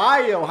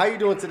Ohio. How you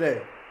doing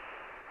today?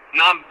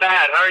 Not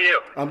bad. How are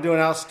you? I'm doing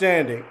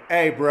outstanding.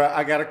 Hey, bro,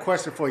 I got a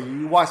question for you.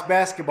 You watch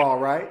basketball,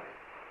 right?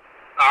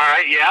 All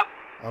right, yep.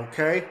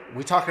 Okay.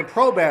 We talking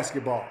pro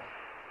basketball.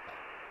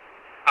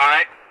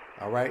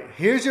 All right.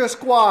 Here's your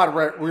squad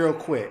real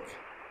quick.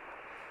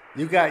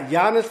 You got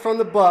Giannis from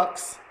the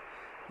Bucks.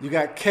 You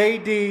got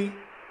KD.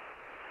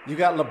 You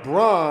got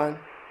LeBron.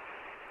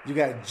 You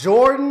got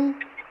Jordan,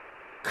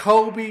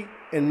 Kobe,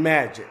 and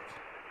Magic.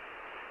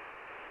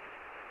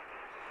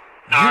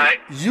 All right.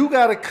 You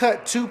got to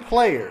cut 2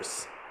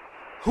 players.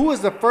 Who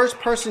is the first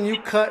person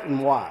you cut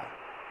and why?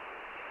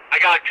 I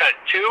got to cut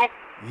 2?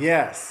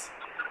 Yes.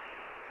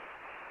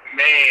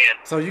 Man.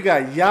 So you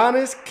got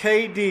Giannis,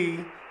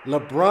 KD,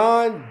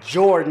 LeBron,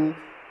 Jordan,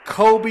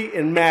 Kobe,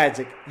 and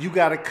Magic. You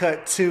got to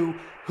cut 2.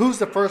 Who's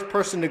the first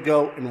person to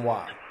go and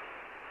why?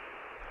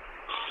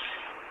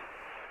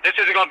 This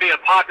isn't going to be a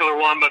popular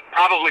one, but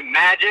probably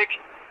Magic,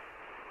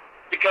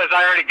 because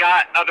I already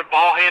got other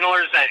ball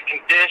handlers that can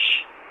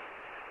dish.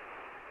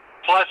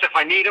 Plus, if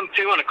I need them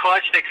to in a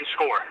clutch, they can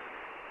score.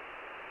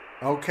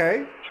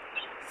 Okay.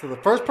 So the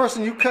first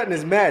person you cutting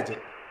is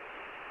Magic.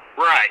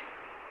 Right.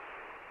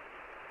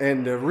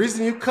 And the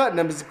reason you cutting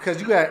them is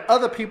because you got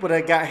other people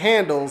that got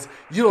handles.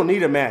 You don't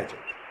need a Magic.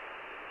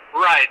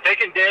 Right. They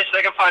can dish.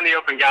 They can find the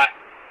open guy.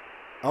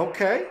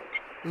 Okay.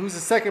 Who's the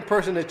second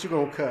person that you're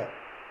going to cut?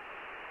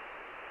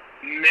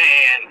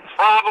 Man,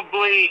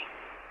 probably,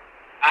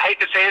 I hate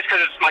to say this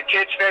because it's my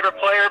kid's favorite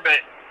player, but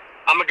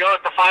I'm going to go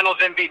with the finals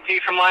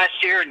MVP from last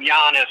year,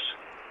 Giannis.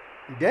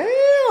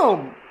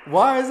 Damn.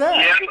 Why is that?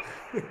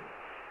 Yeah.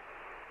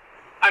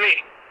 I mean,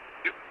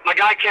 my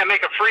guy can't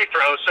make a free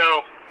throw,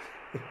 so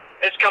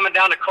it's coming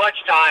down to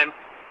clutch time.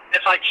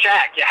 It's like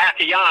Shaq. You hack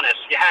a Giannis.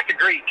 You hack a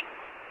Greek.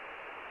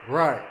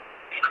 Right.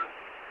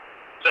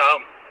 So,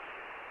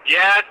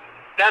 yeah,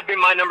 that'd be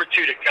my number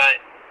 2 to cut.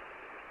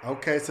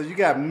 Okay, so you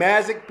got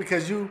Magic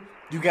because you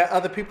got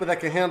other people that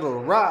can handle the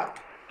rock.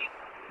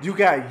 You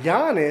got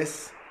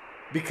Giannis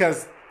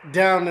because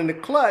down in the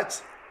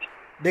clutch,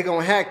 they're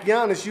going to hack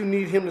Giannis. You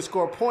need him to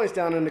score points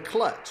down in the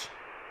clutch.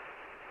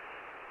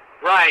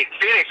 Right.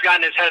 Phoenix got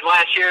in his head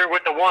last year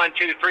with the 1,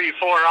 2, 3,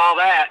 4, all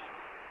that.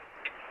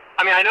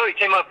 I mean, I know he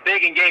came up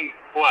big in game,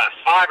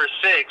 5 or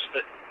 6,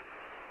 but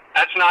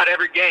that's not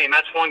every game.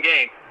 That's one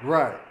game.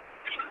 Right.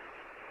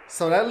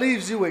 So that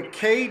leaves you with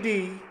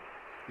KD,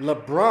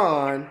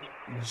 LeBron,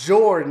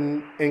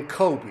 Jordan, and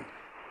Kobe.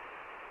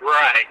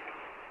 Right.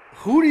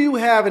 Who do you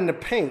have in the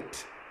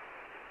paint?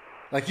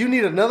 Like, you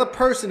need another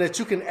person that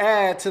you can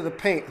add to the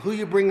paint. Who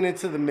you bringing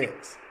into the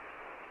mix?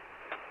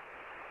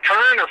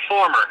 Current or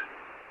former?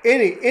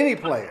 Any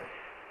player.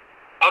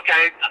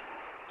 Okay.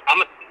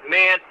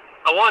 Man,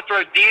 I want to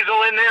throw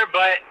Diesel in there,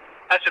 but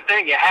that's the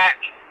thing. You hack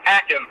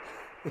him.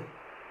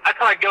 I'd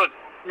probably go,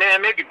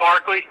 maybe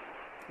Barkley.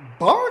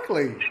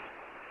 Barkley?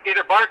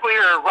 Either Barkley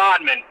or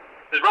Rodman.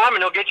 Because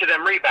Rodman will get you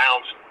them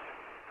rebounds.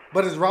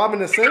 But is Rodman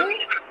the center?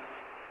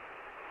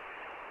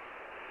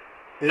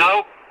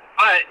 No,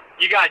 but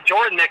you got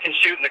Jordan that can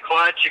shoot in the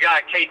clutch. You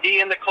got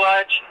KD in the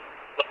clutch.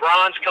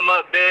 LeBron's come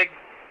up big.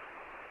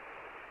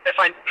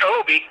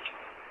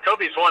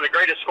 Kobe's one of the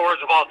greatest scorers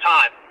of all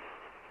time.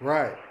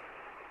 Right.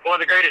 One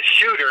of the greatest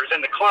shooters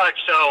in the clutch.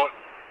 So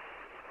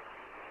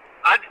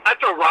I'd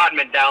throw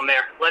Rodman down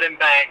there. Let him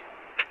bang.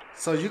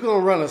 So you're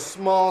going to run a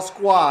small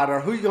squad, or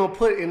who you going to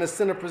put in the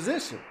center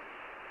position?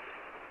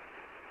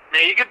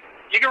 Man, you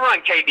could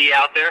run KD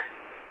out there.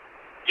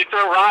 You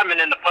throw Rodman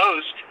in the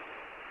post.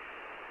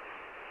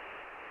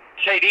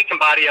 KD can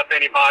body up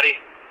anybody.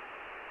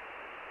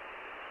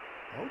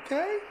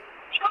 Okay.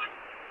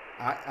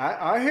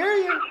 I hear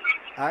you.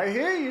 I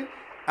hear you.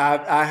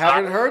 I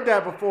haven't heard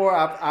that before.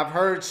 I've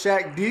heard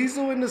Shaq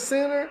Diesel in the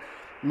center.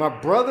 My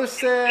brother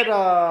said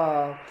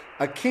Akeem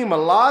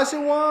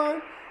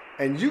Olajuwon,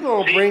 and you're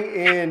going to bring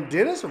in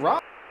Dennis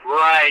Rodman.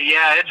 Right,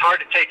 yeah. It's hard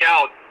to take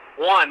out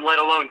one, let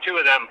alone 2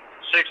 of them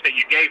 6 that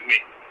you gave me.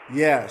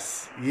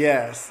 Yes.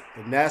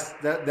 And that's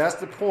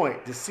the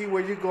point, to see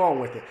where you're going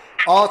with it.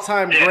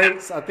 All-time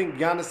greats. I think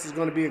Giannis is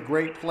going to be a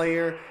great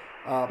player.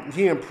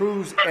 He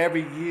improves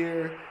every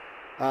year.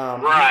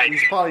 Right.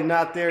 He's probably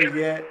not there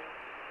yet.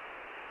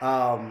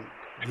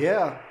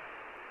 Yeah.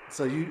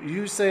 So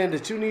you saying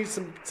that you need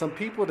some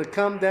people to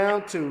come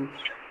down to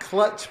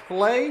clutch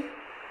play?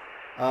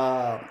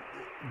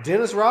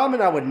 Dennis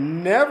Rodman, I would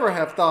never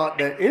have thought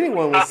that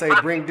anyone would say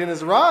bring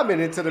Dennis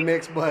Rodman into the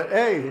mix, but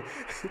hey,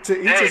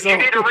 to each his Hey, own.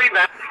 you need a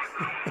rebound.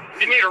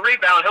 If you need a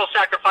rebound, he'll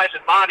sacrifice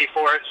his body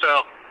for it.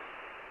 So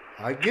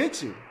I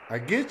get you.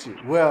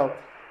 Well,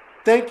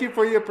 thank you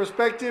for your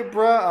perspective,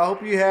 bruh. I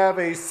hope you have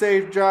a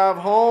safe drive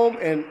home,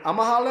 and I'm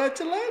going to holler at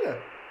you later.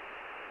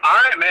 all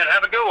right, man,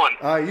 have a good one.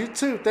 All right, you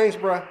too. Thanks,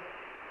 bruh.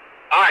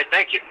 All right,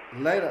 thank you.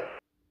 Later.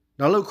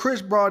 Now, look,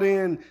 Chris brought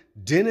in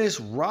Dennis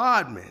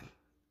Rodman.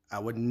 I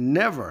would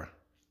never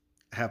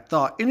have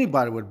thought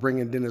anybody would bring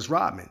in Dennis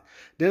Rodman.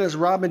 Dennis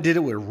Rodman did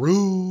it with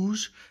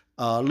rouge,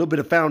 a little bit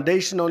of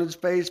foundation on his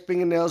face,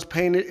 fingernails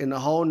painted, and the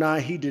whole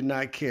nine. He did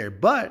not care.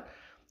 But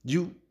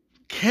you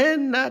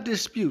cannot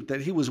dispute that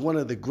he was one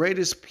of the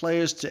greatest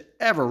players to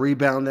ever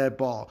rebound that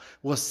ball,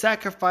 will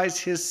sacrifice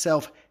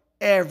himself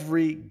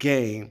every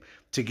game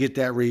to get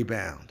that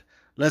rebound.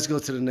 Let's go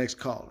to the next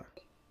caller.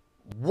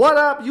 What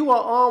up? You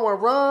are on with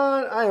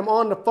Ron. I am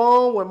on the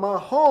phone with my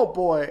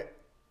homeboy,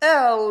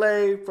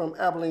 LA from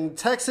Abilene,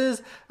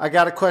 Texas. I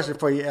got a question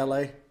for you,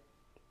 LA.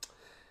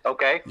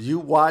 Okay, You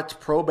watch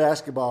pro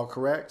basketball,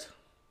 correct?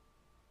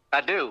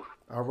 I do.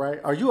 All right.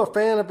 Are you a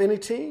fan of any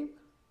team?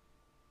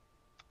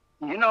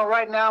 You know,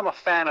 right now I'm a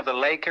fan of the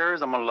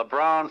Lakers. I'm a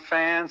LeBron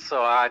fan,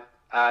 so I'm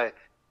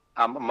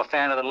a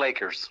fan of the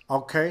Lakers.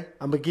 Okay.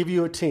 I'm going to give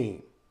you a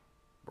team,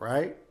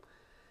 right?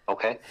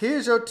 Okay,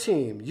 Here's your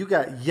team. You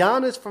got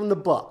Giannis from the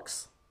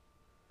Bucks.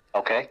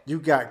 okay, You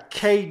got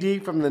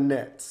KD from the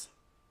Nets.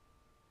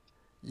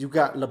 You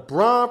got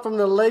LeBron from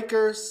the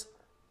Lakers,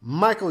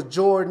 Michael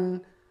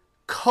Jordan,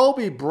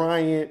 Kobe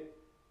Bryant,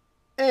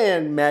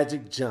 and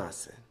Magic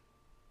Johnson.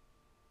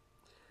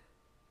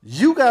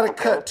 You got to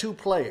cut two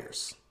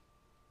players.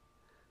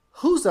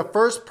 Who's the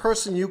first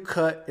person you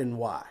cut and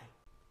why?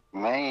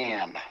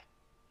 man.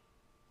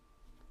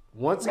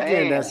 Once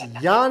again, Man. that's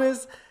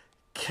Giannis,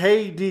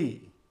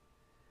 KD,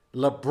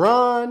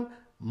 LeBron,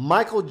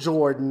 Michael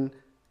Jordan,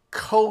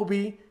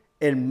 Kobe,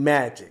 and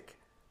Magic.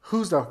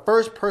 Who's the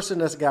first person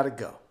that's got to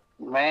go?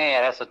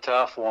 Man, that's a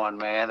tough one,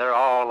 man. They're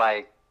all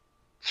like,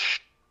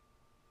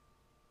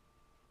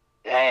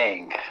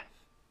 dang.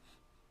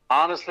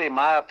 Honestly, in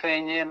my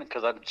opinion,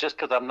 because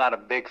I'm not a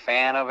big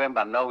fan of him,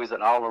 I know he's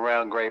an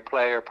all-around great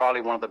player,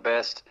 probably one of the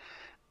best.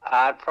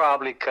 I'd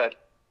probably cut.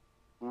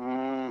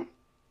 I'd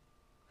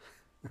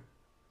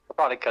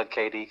probably cut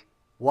KD.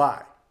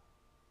 Why?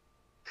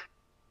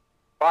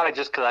 Probably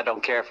just because I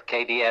don't care for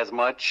KD as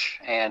much,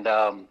 and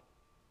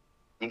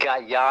you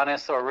got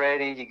Giannis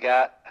already.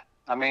 I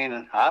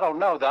don't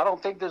know. I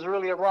don't think there's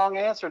really a wrong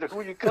answer to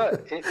who you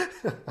cut.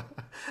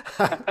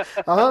 I'm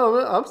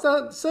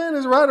not saying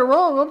it's right or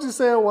wrong. I'm just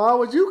saying, why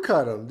would you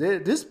cut him?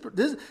 This,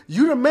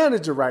 you the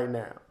manager right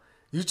now.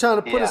 You trying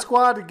to put Yeah. a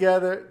squad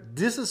together.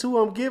 This is who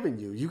I'm giving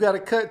you. You got to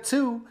cut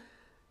two.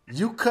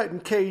 You cutting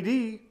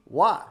KD.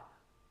 Why?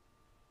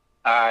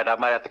 All right, I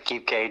might have to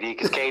keep KD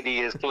because KD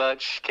is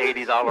clutch.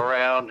 KD's all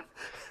around.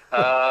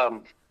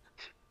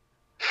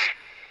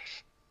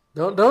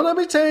 Don't let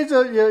me change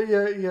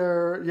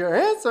your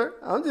answer.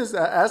 I'm just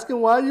asking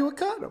why you would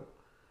cut him.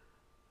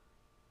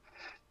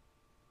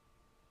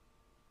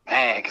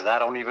 Man, because I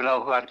don't even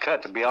know who I'd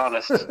cut, to be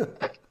honest.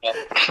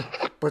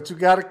 But you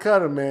got to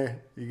cut him, man.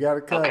 You got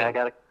to cut Okay,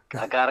 him.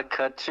 I gotta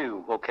cut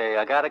two. Okay,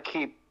 I gotta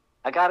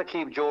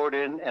keep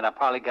Jordan, and I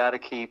probably gotta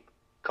keep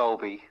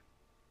Kobe,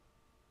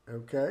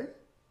 Okay.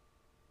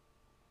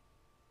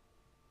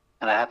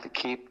 and I have to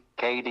keep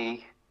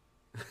KD.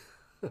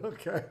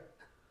 Okay.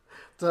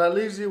 So that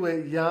leaves you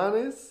with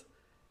Giannis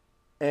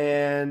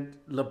and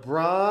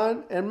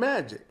LeBron and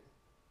Magic.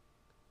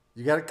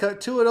 You got to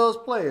cut two of those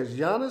players,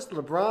 Giannis,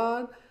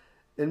 LeBron,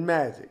 and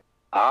Magic.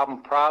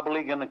 I'm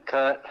probably gonna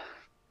cut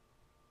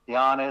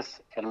Giannis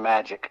and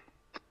Magic.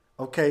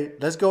 Okay,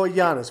 let's go with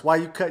Giannis. Why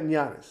you cutting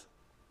Giannis?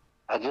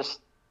 I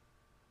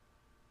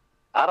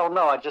don't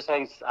know. I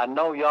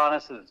know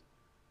Giannis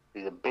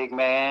he's a big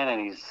man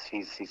and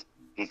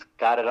he's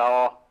got it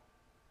all,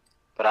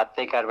 but I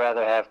think I'd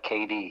rather have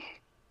KD.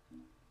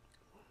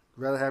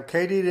 Rather have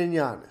KD than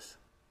Giannis.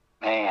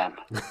 Man,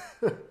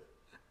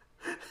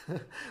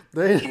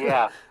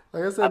 Yeah.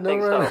 Like I said,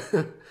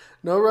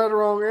 no right or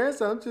wrong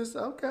answer. I'm just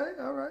okay,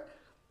 all right.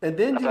 And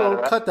then you're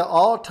gonna cut the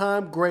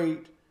all-time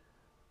great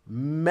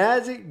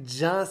Magic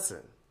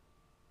Johnson.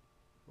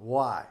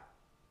 Why?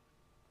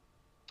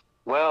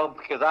 well,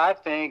 because I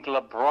think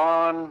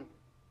LeBron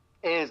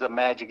is a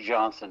Magic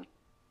Johnson.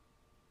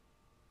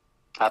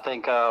 I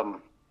think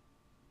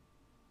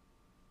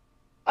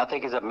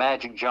he's a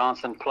Magic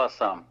Johnson plus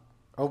some.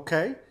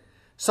 Okay.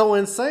 So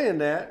in saying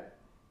that,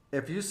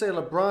 if you say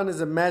LeBron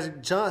is a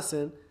Magic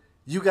Johnson,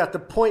 you got the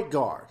point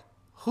guard.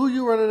 Who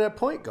you running at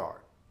point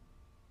guard?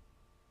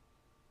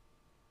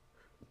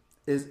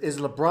 Is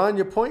LeBron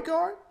your point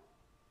guard?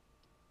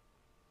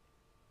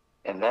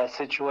 In that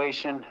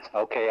situation,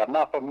 okay, I'm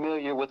not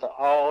familiar with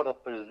all the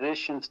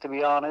positions, to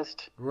be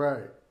honest.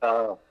 Right.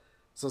 So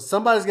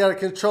somebody's got to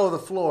control the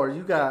floor.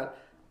 You got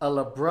a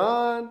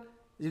LeBron,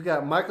 you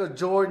got Michael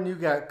Jordan, you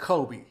got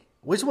Kobe.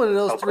 Which one of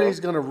those three is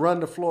going to run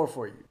the floor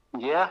for you?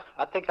 Yeah,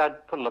 I think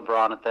I'd put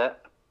LeBron at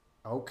that.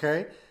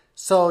 Okay.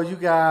 So you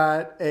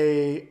got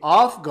a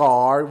off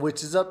guard,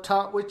 which is up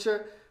top with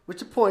your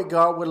point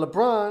guard with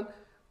LeBron.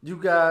 You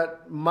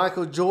got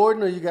Michael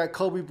Jordan or you got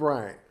Kobe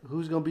Bryant.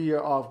 Who's going to be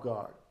your off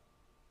guard?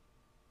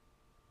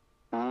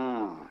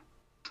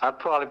 I'd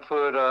probably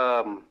put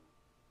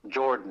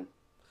Jordan.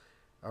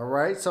 All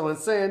right. So in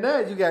saying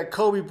that, you got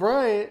Kobe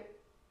Bryant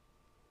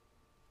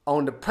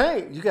on the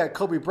paint. You got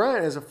Kobe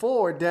Bryant as a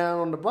forward down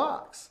on the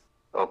box.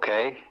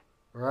 Okay.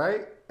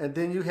 Right? And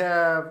then you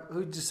have,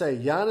 who'd you say,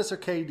 Giannis or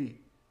KD?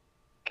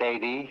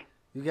 KD.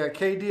 You got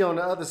KD on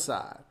the other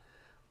side.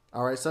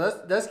 All right,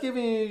 so that's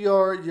giving you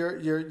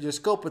your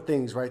scope of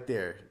things right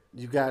there.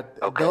 You got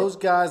those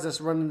guys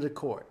that's running the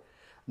court.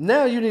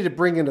 Now you need to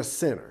bring in a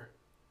center.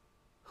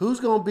 Who's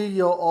going to be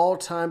your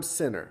all-time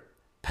center?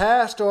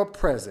 Past or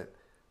present?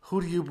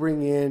 Who do you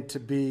bring in to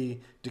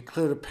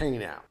clear the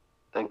paint out?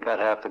 I think I'd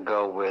have to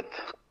go with...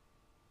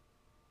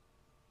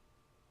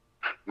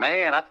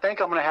 Man, I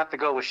think I'm going to have to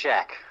go with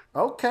Shaq.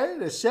 Okay,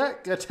 the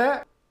Shaq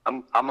attack.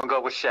 I'm going to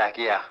go with Shaq,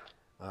 yeah.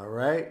 All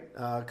right.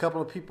 A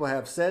couple of people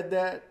have said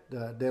that.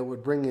 They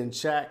would bring in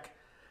Shaq.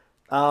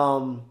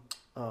 Who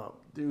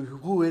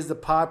is the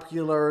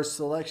popular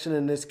selection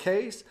in this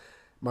case?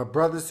 My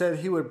brother said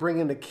he would bring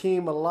in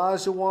Akeem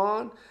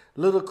Olajuwon.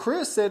 Little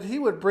Chris said he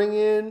would bring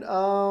in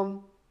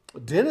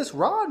Dennis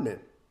Rodman.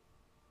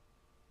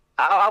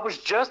 I was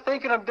just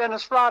thinking of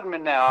Dennis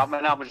Rodman now.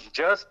 I was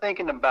just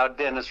thinking about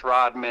Dennis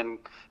Rodman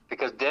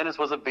because Dennis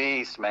was a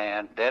beast,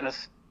 man.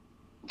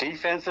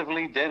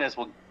 Defensively, Dennis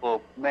will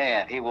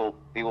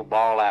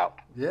ball out.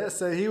 Yeah,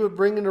 so he would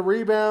bring in the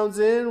rebounds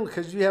in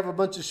because you have a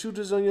bunch of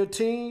shooters on your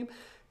team.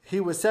 He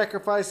would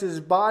sacrifice his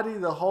body,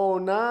 the whole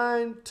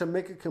nine, to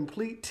make a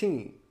complete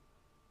team.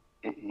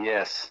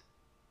 Yes.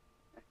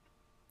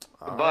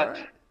 But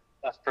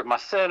for my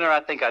center, I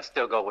think I'd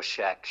still go with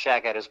Shaq.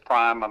 Shaq at his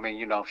prime. I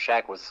mean,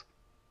 Shaq was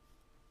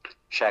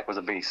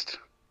a beast.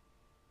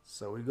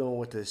 So we're going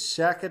with the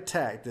Shaq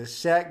attack, the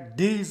Shaq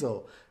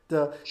Diesel.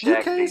 You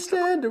can't Diesel.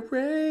 stand the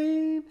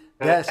rain.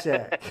 That's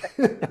Shaq.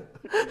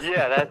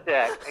 Yeah, that's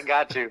Shaq. I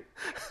got you.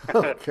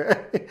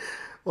 Okay.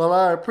 Well,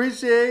 I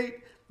appreciate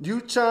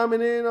you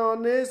chiming in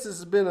on this. This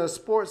has been a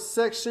sports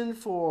section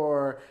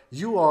for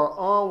You Are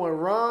On with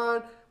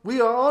Ron.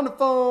 We are on the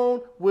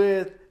phone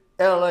with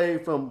LA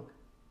from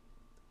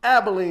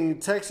Abilene,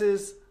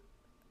 Texas.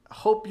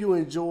 Hope you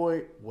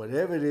enjoy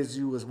whatever it is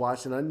you was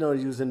watching. I know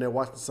you was in there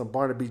watching some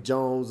Barnaby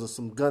Jones or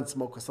some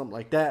Gunsmoke or something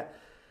like that.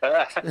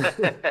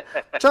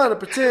 Trying to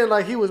pretend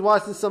like he was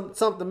watching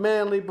something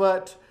manly,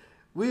 but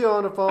we are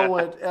on the phone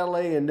with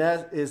LA, and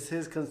that is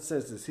his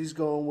consensus. He's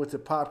going with the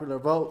popular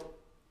vote.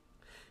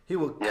 He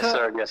will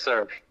Yes,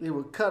 sir. He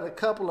will cut a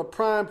couple of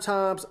prime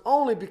times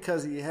only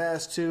because he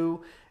has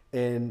to,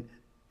 and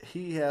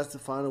he has to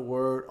find a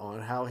word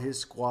on how his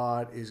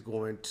squad is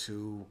going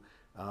to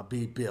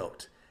be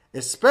built.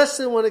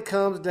 Especially when it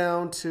comes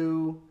down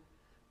to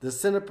the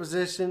center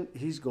position,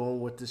 he's going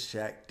with the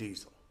Shaq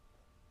Diesel.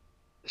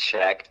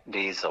 Shaq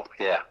Diesel,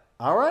 yeah.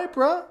 All right,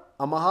 bro.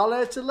 I'm going to holler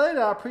at you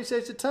later. I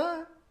appreciate your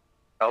time.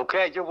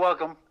 Okay, you're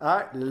welcome. All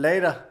right,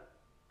 later.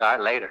 All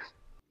right, later.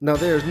 Now,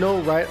 there's no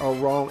right or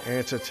wrong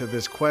answer to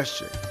this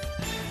question.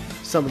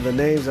 Some of the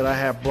names that I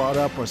have brought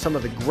up are some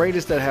of the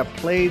greatest that have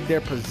played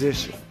their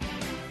position.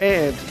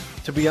 And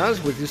to be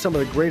honest with you, some of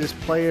the greatest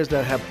players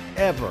that have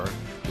ever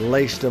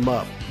laced them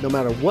up, no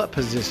matter what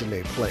position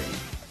they played.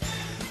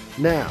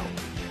 Now,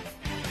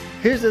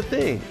 here's the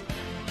thing.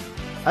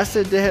 I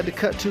said they had to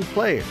cut two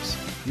players.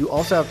 You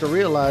also have to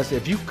realize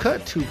if you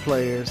cut two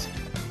players,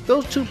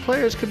 those two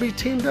players could be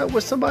teamed up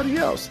with somebody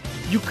else.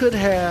 You could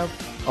have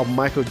a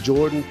Michael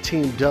Jordan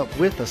teamed up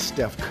with a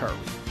Steph Curry,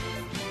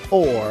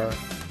 or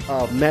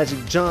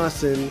Magic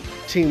Johnson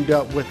teamed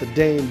up with a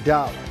Dame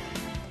Dollar,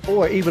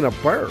 or even a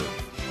Bird.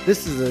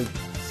 This is a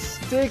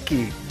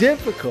sticky,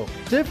 difficult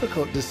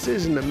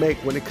decision to make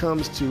when it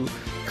comes to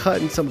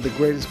cutting some of the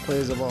greatest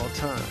players of all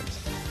time.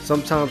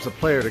 Sometimes the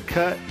player to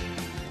cut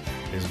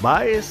is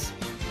biased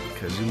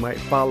because you might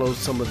follow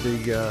some of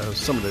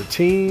the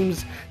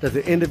teams that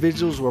the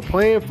individuals were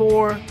playing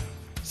for.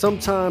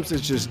 Sometimes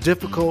it's just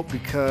difficult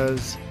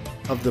because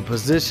of the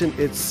position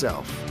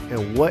itself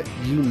and what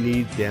you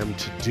need them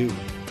to do.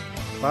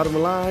 Bottom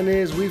line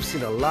is we've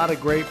seen a lot of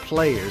great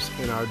players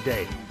in our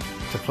day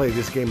to play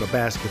this game of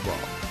basketball.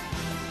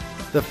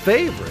 The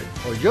favorite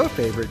or your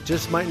favorite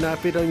just might not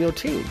fit on your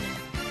team.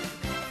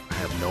 I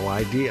have no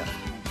idea.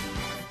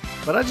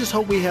 But I just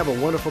hope we have a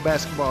wonderful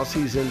basketball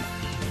season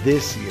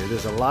this year.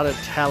 There's a lot of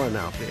talent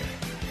out there.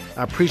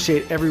 I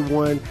appreciate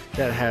everyone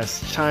that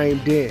has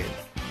chimed in.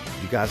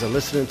 You guys are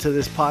listening to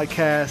this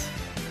podcast.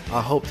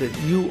 I hope that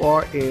you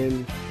are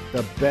in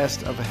the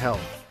best of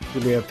health. Do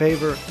me a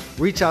favor,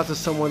 reach out to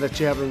someone that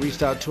you haven't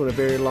reached out to in a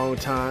very long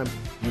time.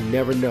 You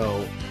never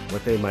know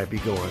what they might be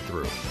going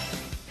through.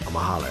 I'm I'ma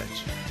holla at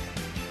you.